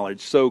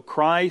foreknowledge. So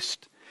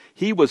Christ,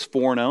 he was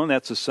foreknown.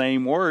 That's the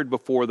same word,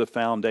 before the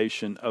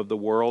foundation of the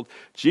world.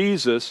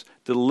 Jesus,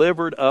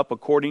 delivered up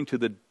according to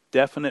the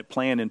definite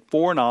plan and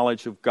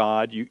foreknowledge of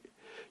God, you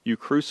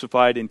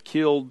crucified and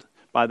killed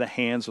by the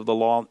hands of the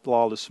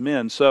lawless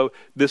men. So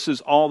this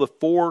is all the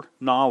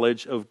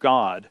foreknowledge of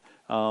God,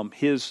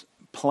 his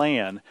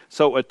plan.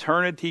 So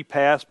eternity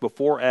past,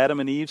 before Adam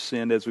and Eve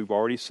sinned, as we've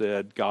already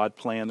said, God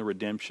planned the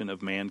redemption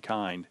of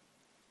mankind.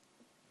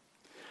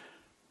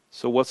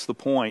 So what's the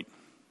point?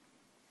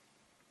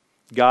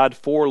 God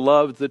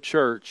foreloved the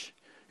church.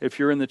 If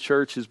you're in the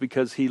church, is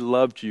because he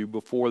loved you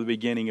before the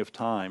beginning of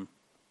time,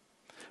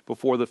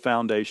 before the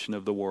foundation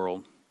of the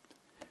world.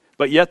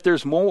 But yet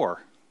there's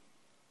more.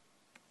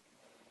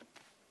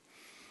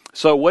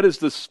 So what is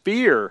the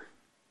sphere?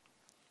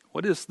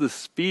 What is the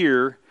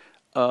sphere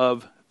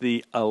of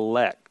the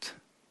elect?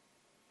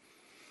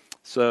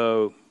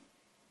 So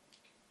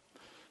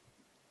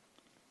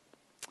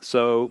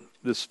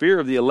the sphere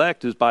of the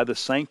elect is by the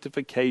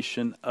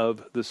sanctification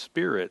of the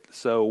Spirit.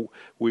 So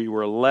we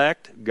were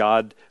elect.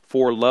 God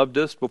foreloved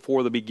us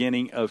before the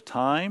beginning of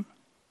time.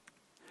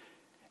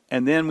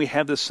 And then we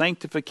have the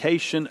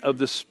sanctification of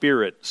the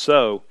Spirit.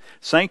 So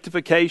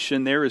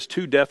sanctification, there is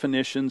two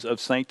definitions of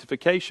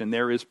sanctification.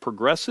 There is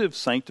progressive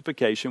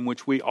sanctification,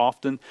 which we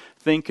often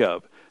think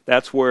of.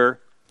 That's where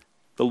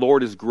the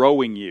Lord is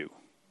growing you.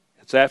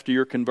 It's after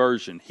your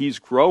conversion. He's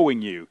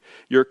growing you.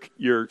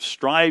 You're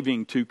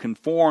striving to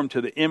conform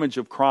to the image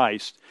of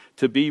Christ,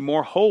 to be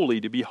more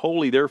holy, to be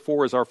holy,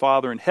 therefore, as our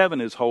Father in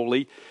heaven is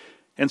holy.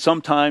 And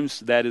sometimes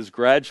that is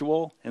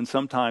gradual, and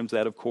sometimes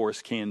that, of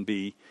course, can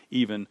be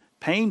even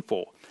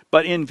painful.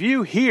 But in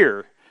view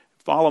here,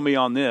 follow me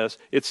on this,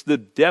 it's the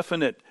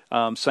definite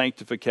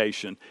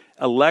sanctification.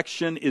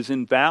 Election is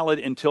invalid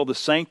until the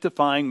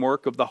sanctifying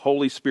work of the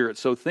Holy Spirit.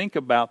 So think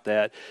about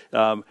that.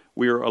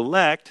 We are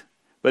elect,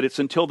 but it's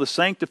until the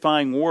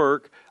sanctifying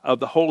work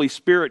of the Holy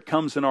Spirit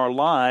comes in our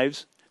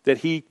lives that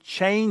he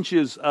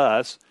changes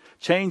us,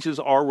 changes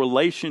our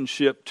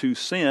relationship to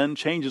sin,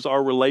 changes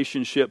our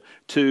relationship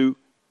to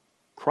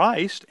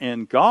Christ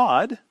and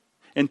God.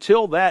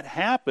 Until that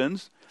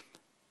happens,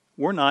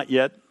 we're not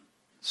yet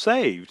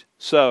saved.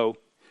 So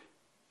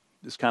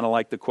it's kind of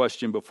like the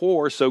question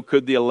before. So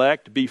could the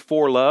elect be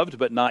foreloved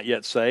but not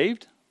yet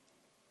saved?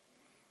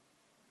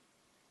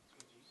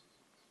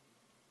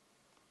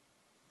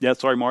 Yeah,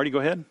 sorry, Marty, go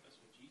ahead.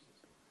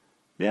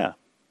 Yeah.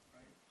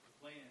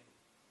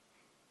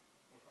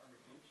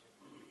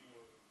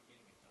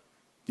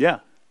 Yeah.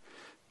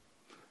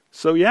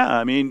 So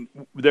yeah,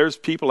 there's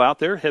people out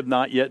there have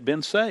not yet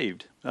been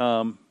saved.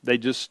 They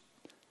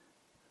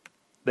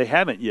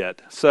haven't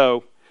yet.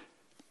 So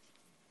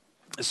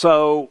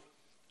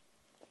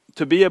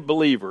to be a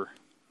believer,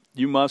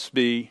 you must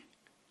be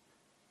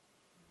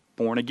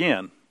born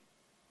again.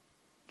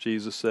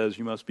 Jesus says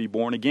you must be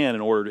born again in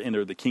order to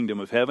enter the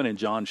kingdom of heaven in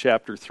John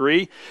chapter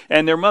 3.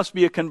 And there must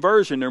be a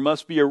conversion. There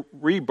must be a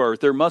rebirth.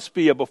 There must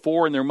be a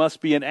before and there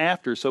must be an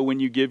after. So when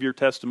you give your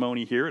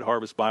testimony here at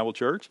Harvest Bible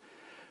Church,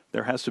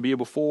 there has to be a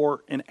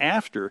before and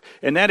after.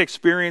 And that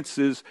experience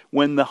is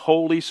when the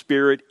Holy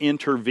Spirit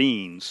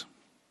intervenes.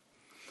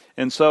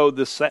 And so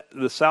this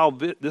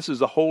is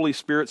the Holy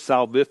Spirit's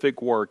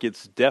salvific work.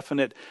 It's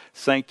definite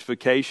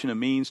sanctification. It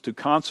means to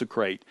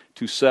consecrate,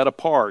 to set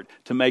apart,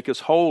 to make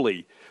us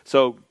holy.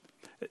 So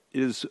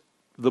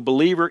the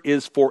believer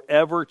is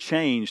forever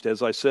changed,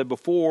 as I said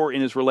before,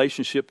 in his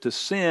relationship to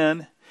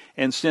sin,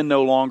 and sin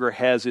no longer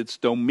has its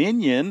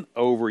dominion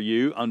over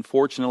you.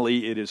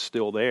 Unfortunately, it is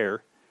still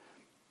there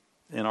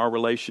in our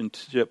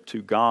relationship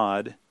to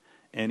God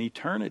and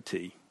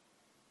eternity.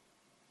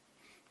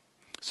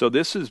 So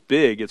this is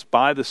big. It's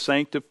by the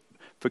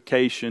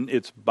sanctification.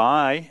 It's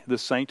by the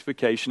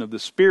sanctification of the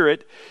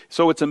Spirit.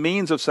 So it's a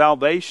means of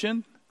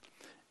salvation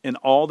and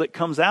all that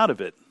comes out of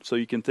it. So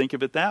you can think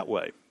of it that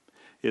way.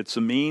 It's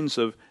a means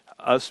of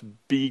us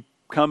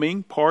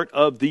becoming part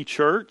of the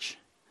church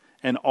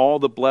and all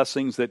the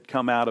blessings that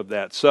come out of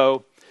that.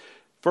 So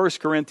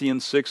 1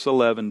 Corinthians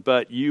 6:11,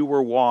 but you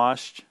were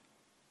washed,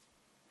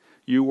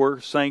 you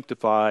were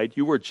sanctified,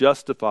 you were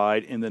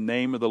justified in the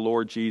name of the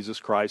Lord Jesus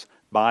Christ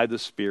by the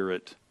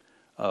Spirit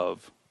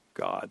of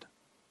God.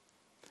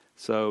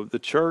 So the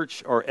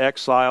church or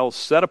exiles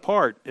set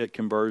apart at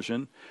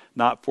conversion,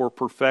 not for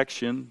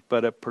perfection,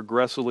 but a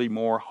progressively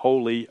more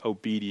holy,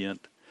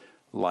 obedient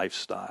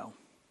lifestyle.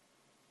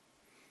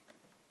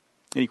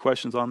 Any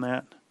questions on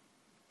that?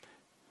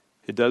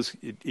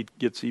 It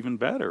gets even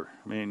better.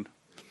 I mean,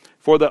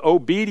 for the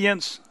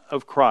obedience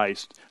of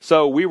Christ.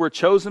 So we were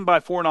chosen by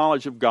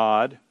foreknowledge of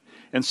God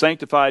and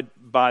sanctified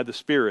by the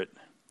Spirit.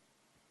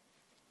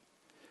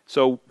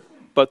 So,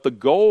 but the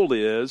goal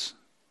is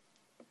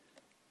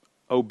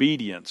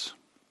obedience.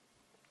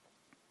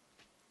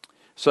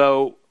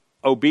 So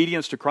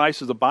obedience to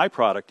Christ is a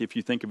byproduct, if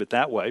you think of it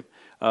that way,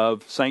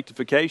 of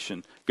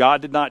sanctification.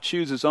 God did not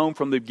choose his own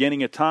from the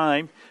beginning of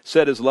time,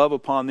 set his love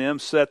upon them,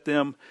 set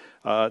them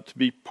to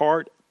be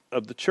part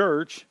of the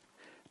church,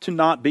 to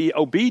not be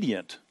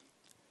obedient.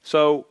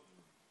 So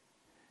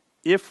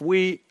if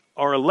we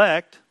are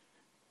elect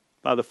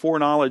by the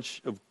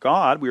foreknowledge of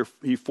God,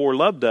 he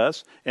foreloved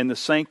us, and the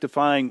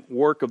sanctifying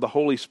work of the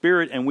Holy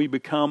Spirit, and we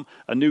become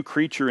a new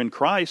creature in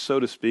Christ, so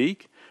to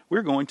speak,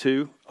 we're going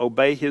to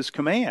obey his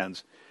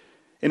commands.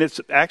 And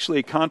it's actually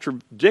a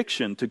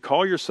contradiction to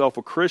call yourself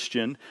a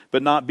Christian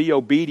but not be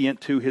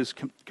obedient to his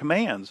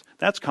commands.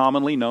 That's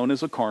commonly known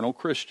as a carnal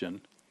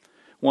Christian.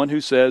 One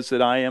who says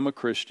that I am a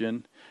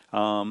Christian,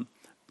 and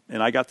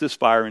I got this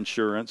fire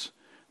insurance,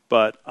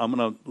 but I'm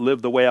going to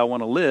live the way I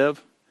want to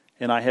live,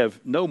 and I have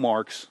no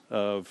marks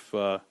of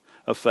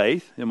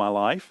faith in my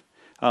life.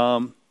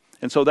 And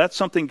so that's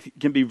something that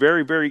can be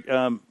very, very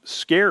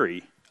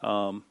scary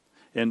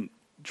and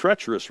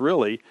treacherous,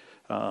 really.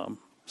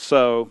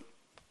 So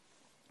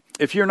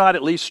if you're not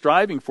at least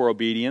striving for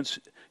obedience,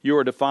 you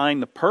are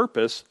defying the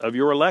purpose of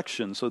your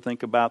election. So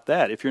think about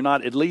that. If you're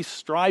not at least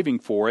striving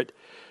for it,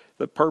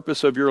 the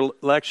purpose of your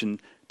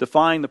election,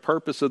 defying the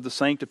purpose of the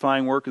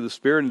sanctifying work of the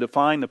Spirit, and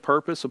defying the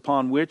purpose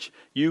upon which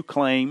you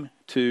claim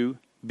to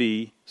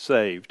be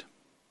saved.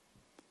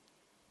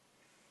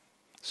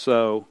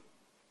 So,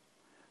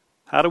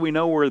 how do we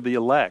know we're the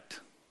elect,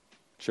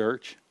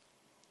 church?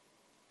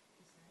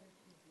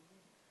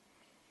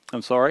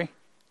 I'm sorry?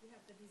 You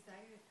have the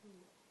desire to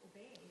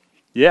obey.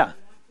 Yeah.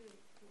 You want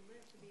to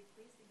live to be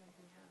pleasing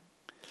unto him.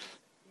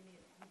 He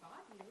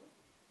bought you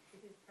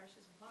with his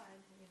precious blood.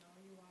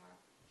 You are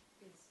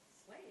his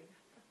slave,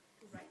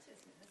 his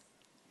righteousness.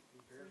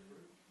 So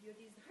your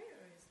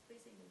desire is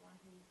pleasing the one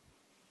who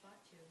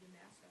bought you, your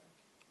master.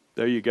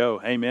 There you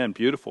go. Amen.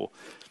 Beautiful.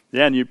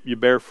 Yeah, and you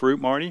bear fruit,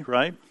 Marty,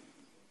 right?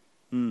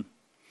 John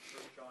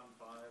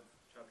 5,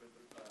 chapter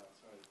 5,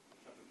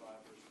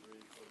 verse 3.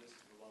 For this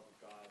is the love of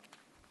God,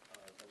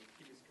 that we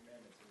keep his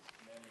commandments,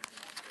 and his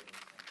commandments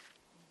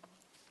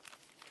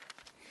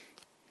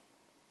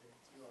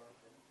are not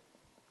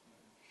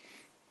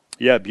burdensome.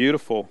 Yeah,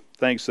 beautiful.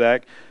 Thanks,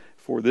 Zach.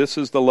 For this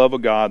is the love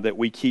of God, that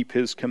we keep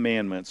his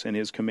commandments, and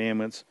his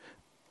commandments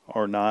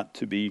are not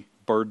to be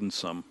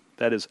burdensome.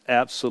 That is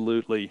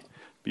absolutely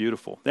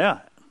beautiful.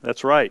 Yeah,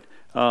 that's right.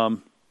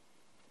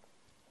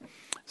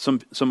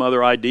 Some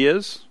other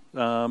ideas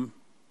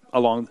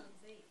along.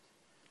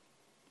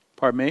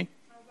 Pardon me?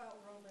 How about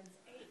Romans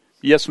 8?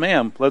 Yes,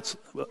 ma'am. Let's.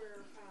 Where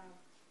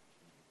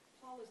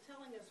Paul is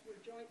telling us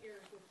we're joint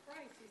heirs with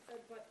Christ. He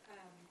said, but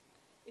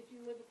if you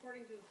live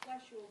according to the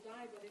flesh, you will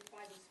die. But if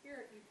by the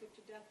Spirit you put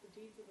to death the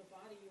deeds of the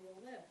body, you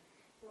will live.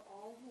 For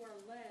all who are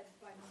led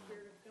by the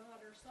Spirit of God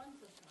are sons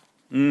of God.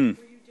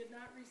 For you did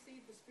not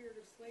receive the spirit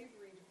of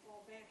slavery to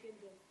fall back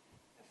into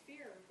a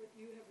fear, but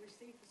you have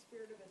received the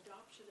spirit of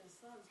adoption as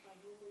sons, by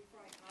whom we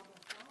cry, Abba,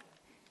 Father.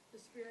 The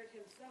Spirit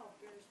himself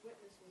bears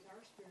witness with our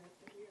spirit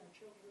that we are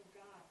children of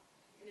God.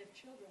 And if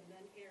children,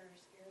 then heirs,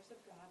 heirs of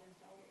God, and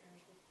fellow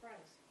heirs with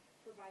Christ,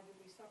 provided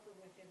we suffer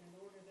with him in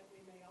order that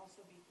we may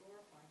also be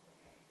glorified with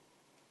him.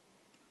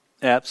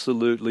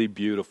 absolutely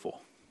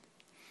beautiful,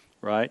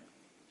 right?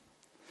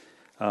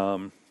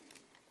 Yeah,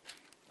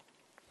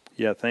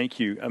 thank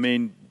you. I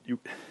mean, you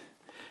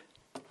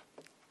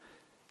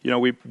know,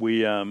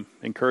 we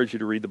encourage you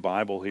to read the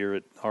Bible here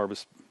at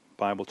Harvest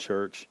Bible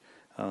Church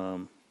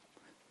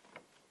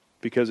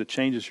because it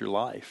changes your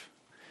life,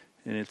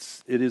 and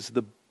it is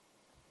the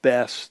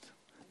best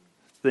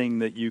thing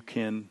that you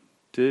can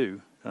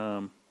do.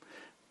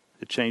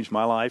 It changed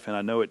my life, and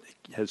I know it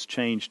has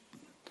changed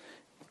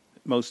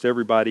most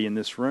everybody in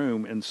this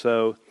room. And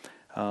so,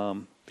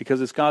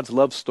 because it's God's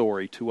love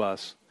story to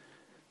us,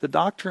 the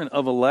doctrine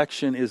of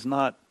election is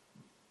not.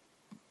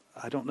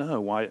 I don't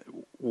know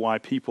why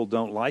people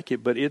don't like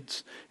it, but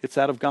it's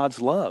out of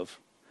God's love,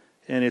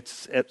 and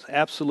it's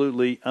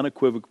absolutely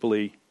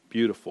unequivocally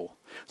beautiful.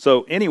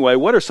 So anyway,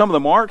 what are some of the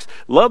marks?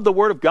 Love the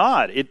Word of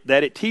God,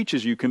 that it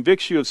teaches you,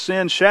 convicts you of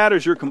sin,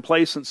 shatters your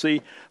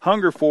complacency,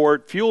 hunger for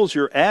it, fuels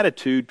your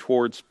attitude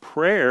towards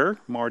prayer.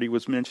 Marty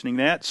was mentioning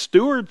that.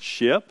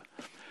 Stewardship.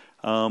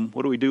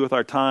 What do we do with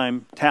our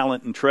time,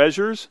 talent, and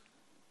treasures?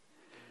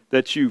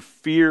 That you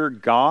fear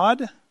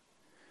God.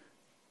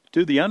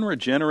 Do the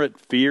unregenerate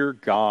fear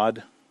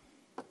God?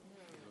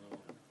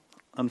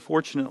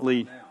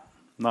 Unfortunately,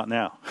 not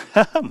now.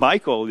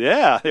 Michael,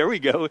 yeah, there we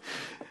go.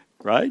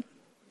 Right?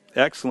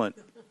 Excellent.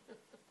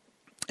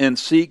 And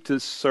seek to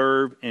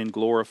serve and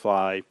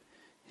glorify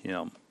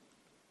Him.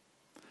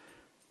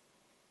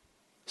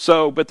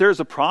 So, but there's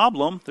a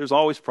problem. There's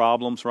always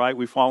problems, right?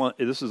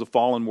 This is a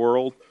fallen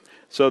world.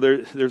 So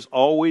there's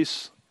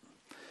always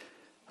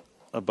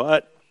a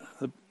but.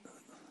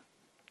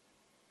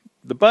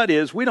 The but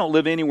is we don't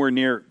live anywhere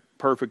near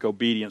perfect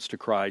obedience to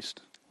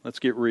Christ. Let's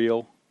get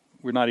real.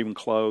 We're not even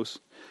close.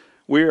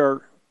 We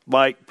are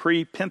like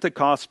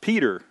pre-Pentecost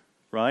Peter,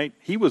 right?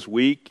 He was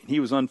weak. He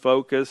was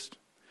unfocused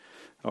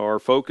or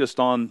focused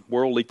on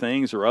worldly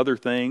things or other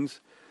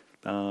things,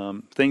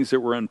 things that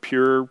were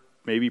impure,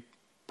 maybe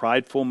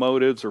prideful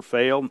motives or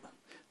failed.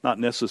 Not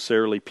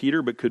necessarily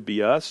Peter, but could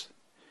be us.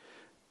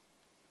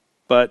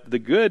 But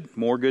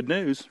more good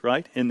news,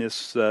 right? In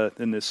this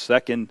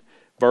second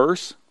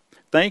verse,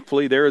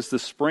 thankfully there is the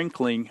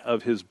sprinkling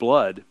of His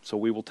blood. So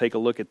we will take a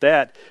look at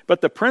that.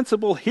 But the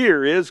principle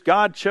here is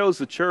God chose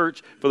the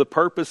church for the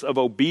purpose of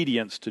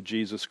obedience to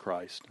Jesus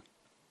Christ.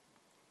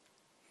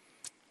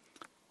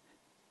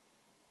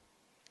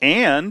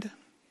 And,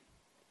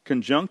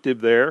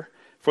 conjunctive there,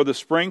 for the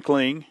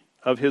sprinkling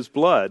of His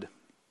blood.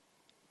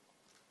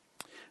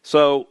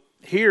 So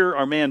here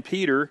our man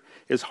Peter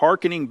is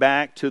hearkening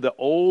back to the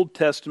Old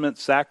Testament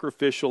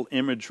sacrificial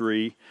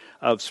imagery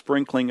of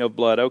sprinkling of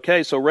blood.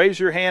 Okay, so raise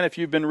your hand if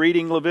you've been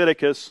reading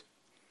Leviticus.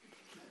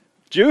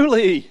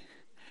 Julie!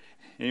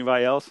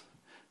 Anybody else?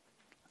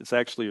 It's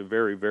actually a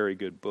very, very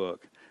good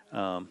book.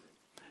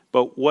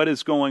 But what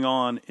is going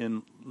on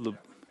in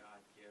Leviticus?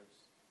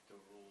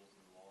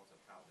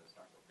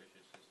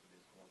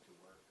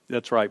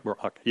 That's right,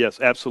 Brock.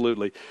 Yes,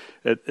 absolutely.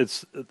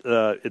 It's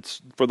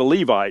for the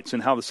Levites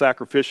and how the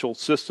sacrificial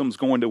system's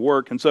going to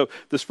work. And so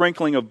the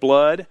sprinkling of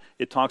blood,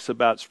 it talks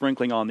about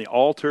sprinkling on the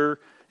altar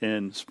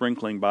and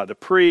sprinkling by the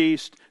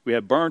priest. We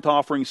have burnt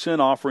offerings, sin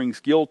offerings,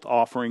 guilt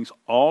offerings.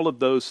 All of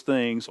those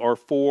things are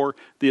for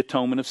the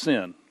atonement of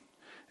sin.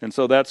 And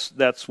so that's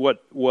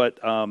what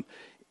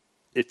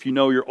if you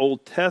know your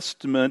Old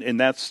Testament, and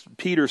that's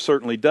Peter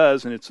certainly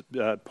does, and it's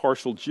a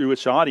partial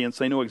Jewish audience,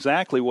 they know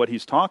exactly what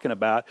he's talking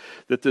about,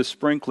 that this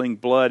sprinkling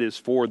blood is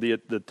for the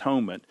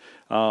atonement.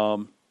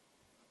 And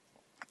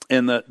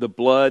the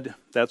blood,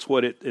 that's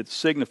what it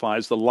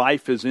signifies. The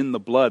life is in the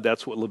blood.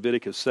 That's what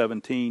Leviticus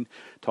 17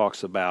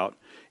 talks about.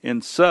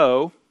 And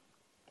so,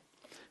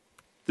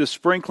 the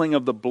sprinkling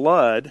of the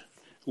blood,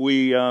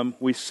 we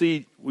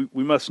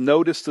must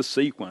notice the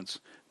sequence.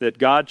 That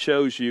God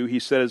chose you, He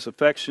set His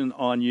affection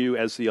on you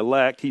as the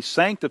elect. He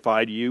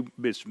sanctified you,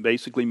 which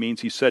basically means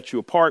He set you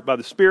apart by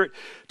the Spirit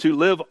to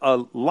live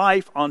a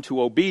life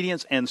unto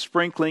obedience and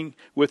sprinkling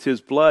with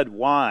His blood.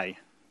 Why?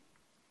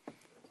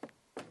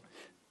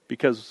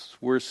 Because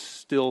we're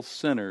still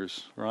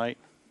sinners, right?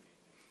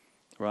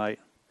 Right?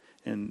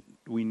 And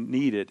we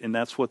need it, and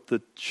that's what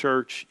the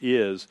church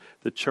is.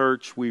 The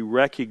church, we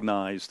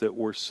recognize that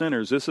we're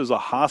sinners. This is a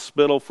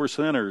hospital for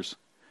sinners.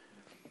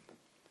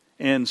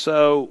 And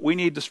so we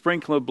need to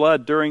sprinkle the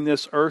blood during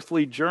this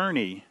earthly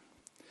journey.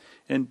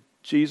 And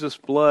Jesus'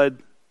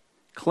 blood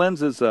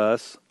cleanses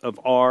us of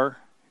our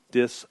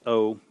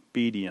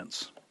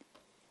disobedience.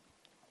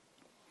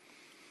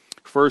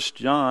 1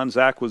 John,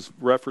 Zach was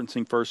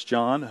referencing 1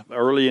 John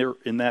earlier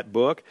in that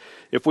book.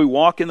 If we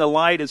walk in the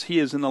light as He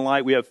is in the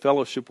light, we have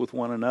fellowship with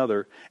one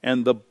another.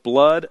 And the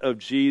blood of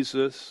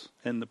Jesus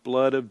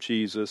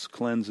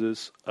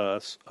cleanses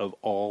us of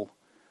all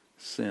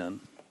sin.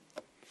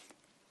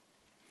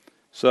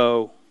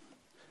 So,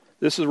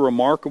 this is a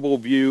remarkable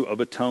view of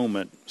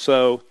atonement.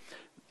 So,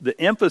 the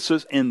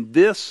emphasis in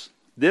this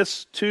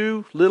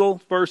two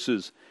little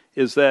verses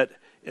is that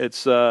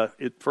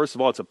first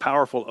of all, it's a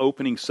powerful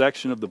opening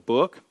section of the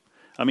book.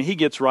 I mean, he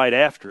gets right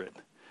after it,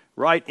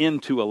 right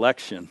into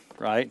election,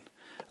 right?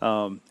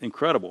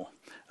 Incredible.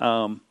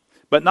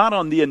 but not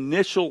on the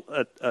initial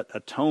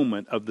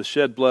atonement of the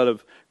shed blood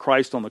of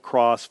Christ on the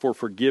cross for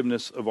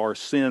forgiveness of our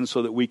sins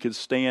so that we could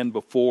stand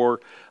before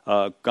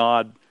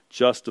God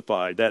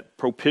justified, that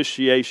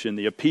propitiation,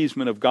 the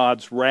appeasement of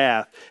God's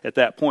wrath at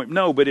that point.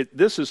 No, but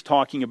this is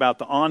talking about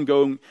the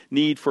ongoing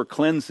need for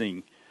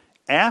cleansing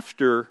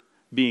after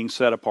being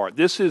set apart.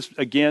 This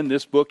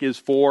book is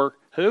for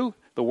who?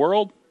 The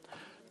world?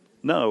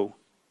 No,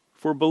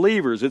 for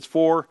believers. It's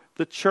for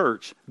the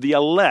church, the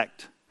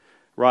elect,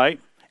 right?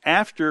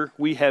 After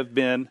we have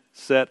been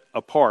set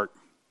apart.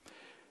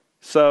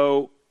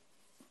 So,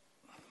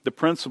 the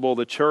principle,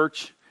 the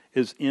church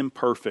is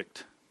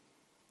imperfect.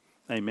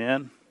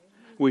 Amen?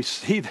 We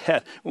see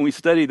that when we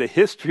study the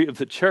history of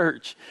the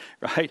church,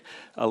 right?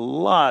 A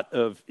lot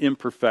of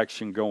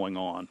imperfection going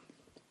on.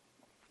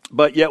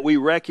 But yet we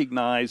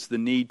recognize the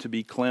need to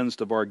be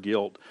cleansed of our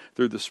guilt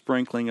through the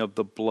sprinkling of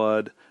the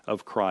blood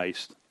of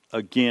Christ.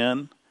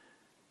 Again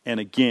and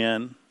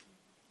again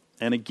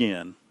and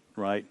again,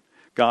 right?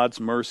 God's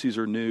mercies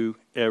are new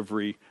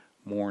every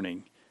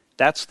morning.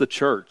 That's the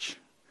church.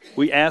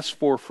 We ask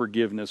for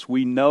forgiveness.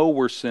 We know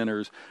we're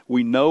sinners.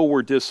 We know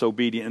we're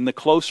disobedient. And the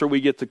closer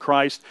we get to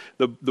Christ,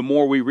 the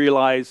more we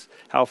realize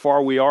how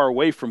far we are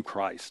away from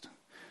Christ.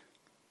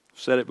 I've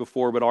said it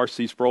before, but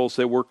R.C. Sproul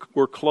said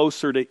we're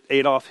closer to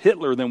Adolf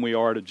Hitler than we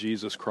are to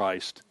Jesus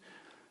Christ.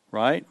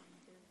 Right?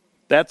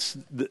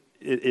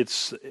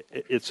 It's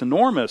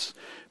enormous.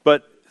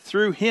 But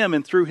through him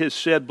and through his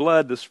shed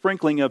blood, the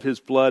sprinkling of his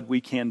blood,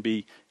 we can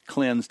be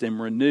cleansed and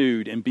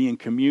renewed and be in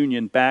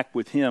communion back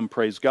with him.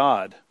 Praise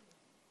God.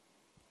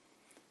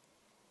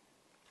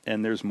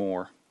 And there's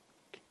more.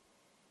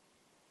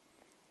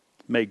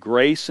 May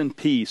grace and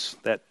peace,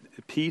 that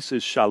peace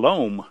is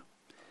shalom,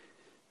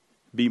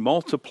 be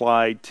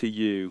multiplied to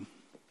you.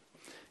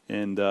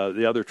 And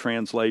the other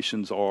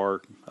translations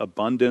are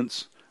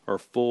abundance or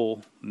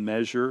full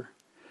measure.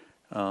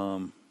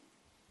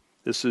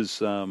 This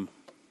is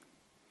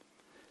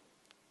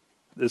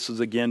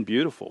again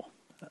beautiful.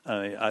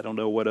 I don't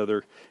know what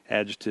other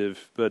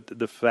adjective, but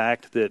the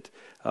fact that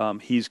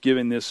he's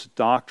given this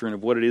doctrine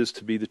of what it is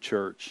to be the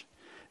church.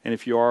 And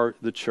if you are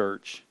the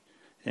church,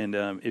 and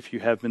if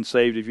you have been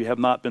saved, if you have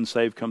not been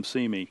saved, come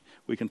see me.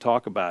 We can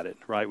talk about it,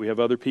 right? We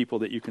have other people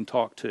that you can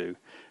talk to,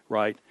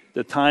 right?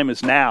 The time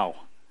is now,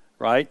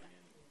 right?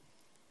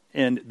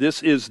 And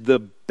this is the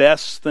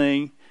best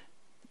thing.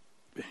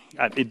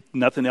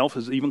 Nothing else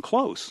is even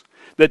close.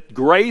 That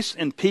grace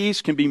and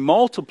peace can be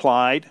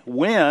multiplied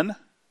when,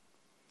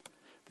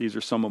 these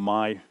are some of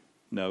my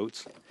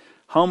notes,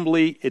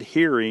 humbly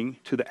adhering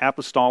to the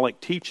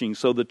apostolic teaching.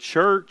 So the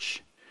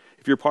church,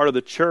 if you're part of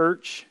the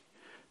church,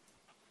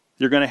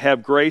 you're going to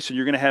have grace and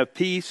you're going to have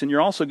peace, and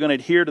you're also going to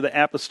adhere to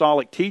the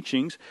apostolic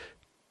teachings.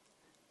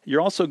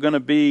 You're also going to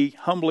be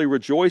humbly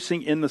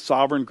rejoicing in the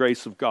sovereign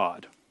grace of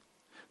God,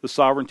 the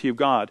sovereignty of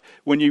God.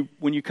 When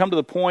you come to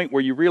the point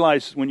where you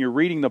realize when you're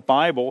reading the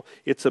Bible,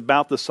 it's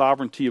about the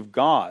sovereignty of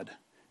God.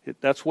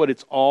 That's what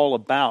it's all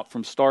about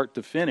from start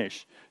to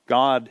finish.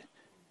 God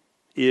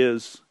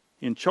is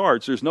in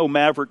charge. There's no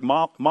maverick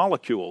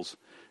molecules,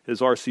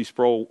 as R.C.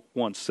 Sproul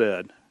once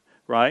said,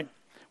 right?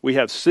 We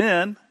have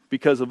sin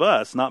because of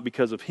us, not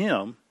because of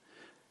him.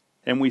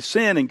 And we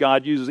sin, and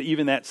God uses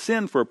even that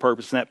sin for a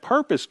purpose. And that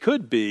purpose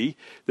could be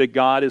that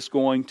God is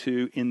going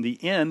to, in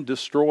the end,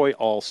 destroy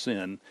all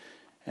sin.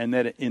 And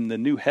that in the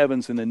new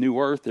heavens and the new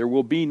earth, there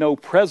will be no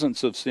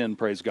presence of sin,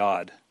 praise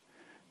God.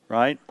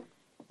 Right?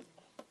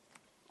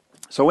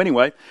 So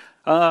anyway,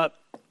 our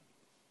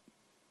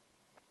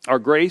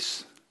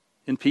grace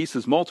and peace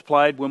is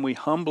multiplied when we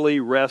humbly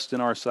rest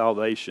in our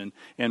salvation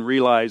and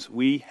realize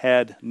we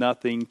had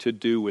nothing to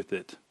do with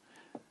it.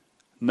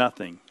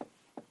 Nothing.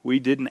 We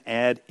didn't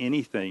add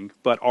anything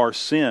but our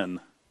sin.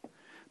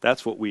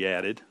 That's what we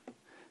added.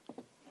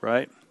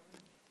 Right?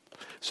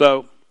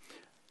 So,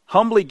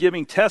 humbly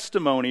giving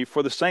testimony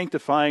for the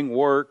sanctifying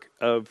work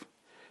of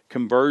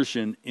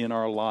conversion in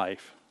our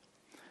life.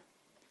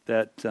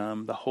 That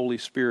the Holy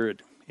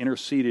Spirit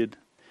interceded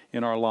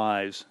in our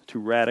lives to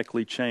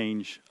radically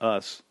change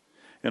us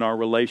in our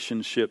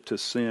relationship to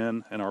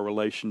sin and our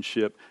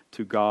relationship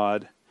to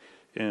God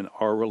and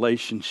our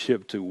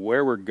relationship to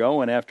where we're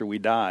going after we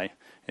die.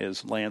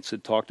 As Lance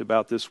had talked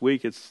about this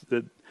week, it's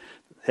that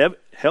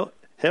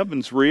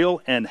heaven's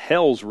real and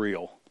hell's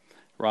real,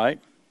 right?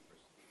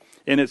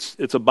 And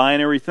it's a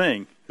binary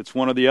thing. It's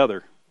one or the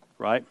other,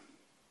 right?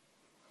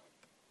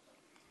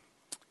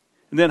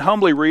 And then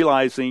humbly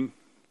realizing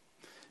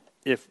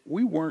if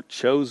we weren't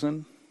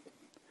chosen,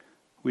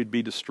 we'd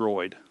be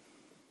destroyed.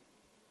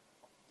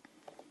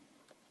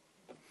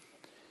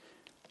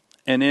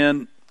 And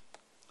then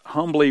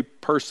humbly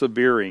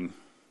persevering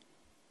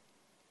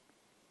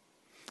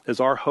as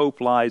our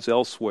hope lies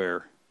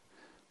elsewhere.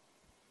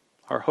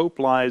 Our hope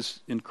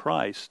lies in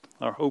Christ.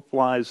 Our hope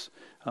lies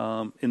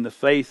in the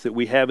faith that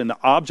we have in the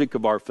object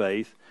of our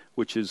faith,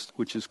 which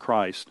is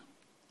Christ.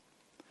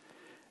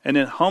 And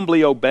then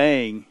humbly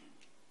obeying.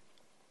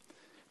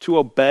 To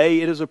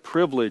obey, it is a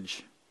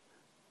privilege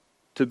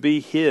to be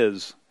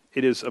His.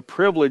 It is a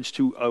privilege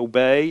to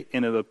obey,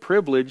 and a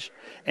privilege,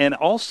 and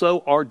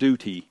also our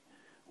duty.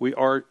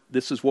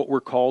 This is what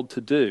we're called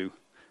to do,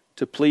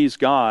 to please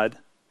God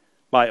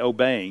by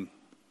obeying.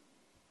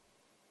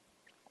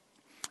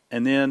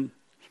 And then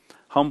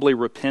humbly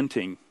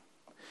repenting,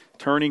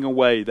 turning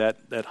away,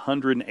 that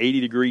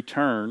 180-degree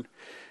turn,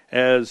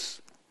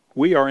 as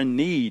we are in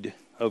need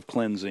of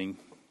cleansing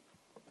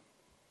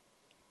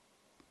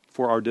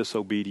for our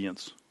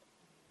disobedience,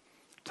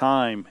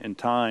 time and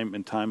time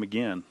and time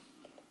again.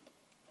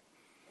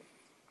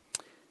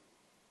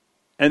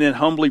 And then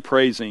humbly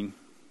praising.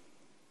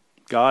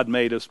 God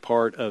made us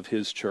part of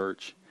His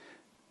church.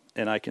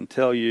 And I can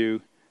tell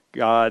you,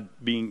 God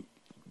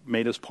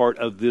made us part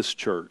of this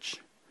church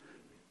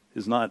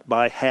is not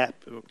by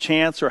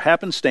chance or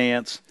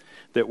happenstance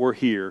that we're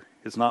here.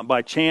 It's not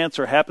by chance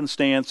or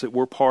happenstance that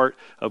we're part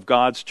of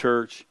God's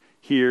church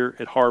here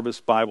at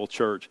Harvest Bible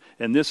Church.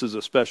 And this is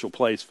a special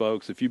place,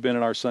 folks. If you've been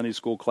in our Sunday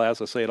school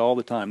class, I say it all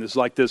the time. This is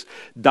like this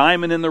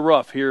diamond in the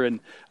rough here in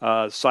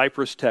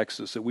Cypress,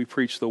 Texas, that we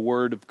preach the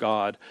Word of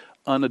God,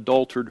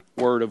 unadulterated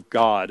Word of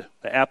God,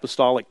 the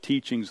apostolic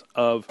teachings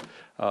of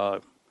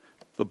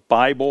the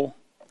Bible,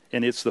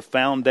 and it's the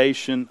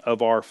foundation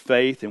of our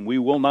faith, and we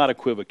will not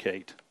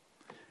equivocate.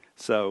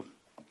 So,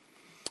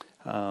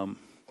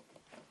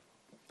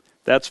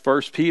 that's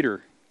 1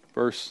 Peter,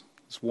 verses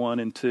 1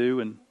 and 2,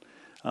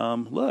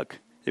 and look,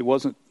 it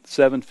wasn't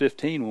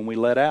 7:15 when we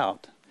let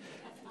out.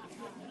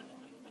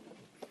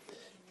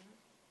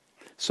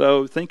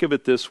 So think of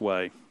it this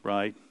way,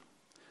 right?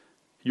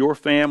 Your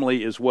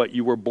family is what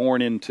you were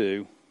born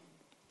into.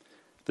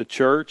 The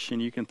church,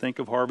 and you can think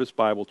of Harvest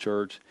Bible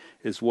Church,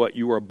 is what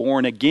you are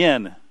born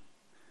again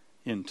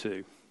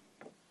into.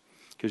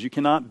 Because you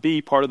cannot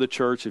be part of the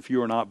church if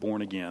you are not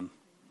born again.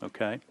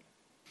 Okay?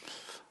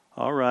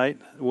 All right.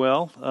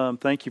 Well,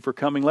 thank you for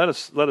coming. Let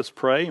us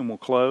pray, and we'll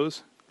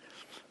close.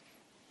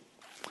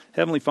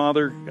 Heavenly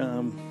Father,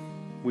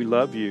 we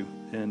love you,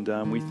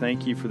 and we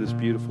thank you for this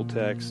beautiful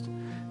text.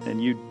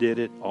 And you did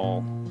it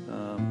all.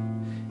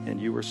 And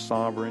you were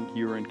sovereign,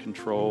 you were in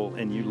control,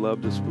 and you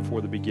loved us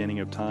before the beginning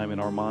of time, and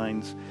our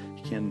minds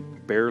can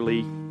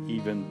barely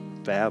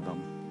even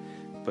fathom.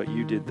 But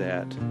you did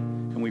that.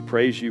 And we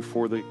praise you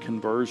for the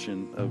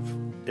conversion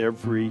of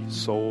every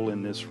soul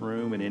in this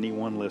room and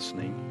anyone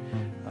listening,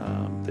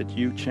 that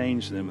you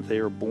changed them, that they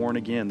are born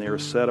again, they are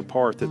set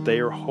apart, that they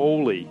are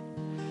holy.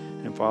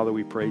 And Father,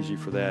 we praise you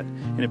for that.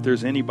 And if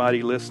there's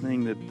anybody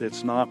listening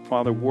that's not,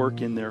 Father, work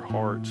in their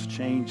hearts,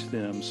 change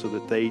them so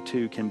that they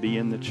too can be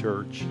in the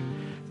church,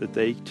 that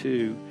they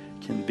too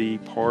can be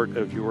part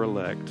of your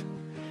elect.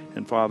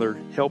 And Father,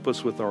 help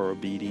us with our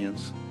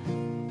obedience.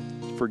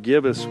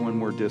 Forgive us when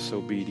we're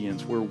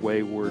disobedient, we're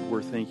wayward,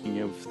 we're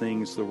thinking of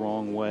things the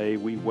wrong way,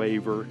 we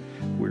waver,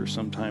 we're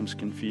sometimes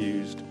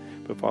confused.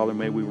 But Father,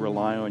 may we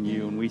rely on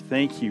you, and we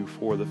thank you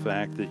for the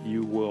fact that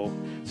you will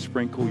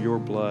sprinkle your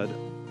blood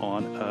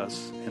on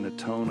us and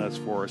atone us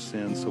for our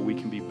sins so we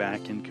can be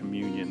back in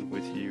communion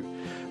with you.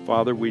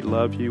 Father, we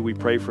love you. We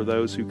pray for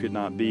those who could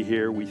not be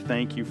here. We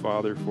thank you,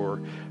 Father,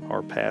 for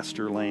our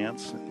pastor,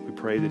 Lance. We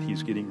pray that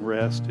he's getting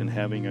rest and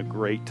having a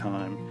great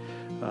time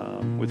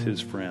with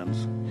his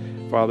friends.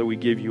 Father, we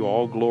give you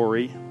all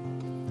glory,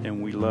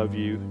 and we love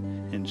you.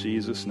 In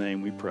Jesus'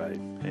 name we pray.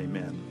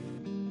 Amen.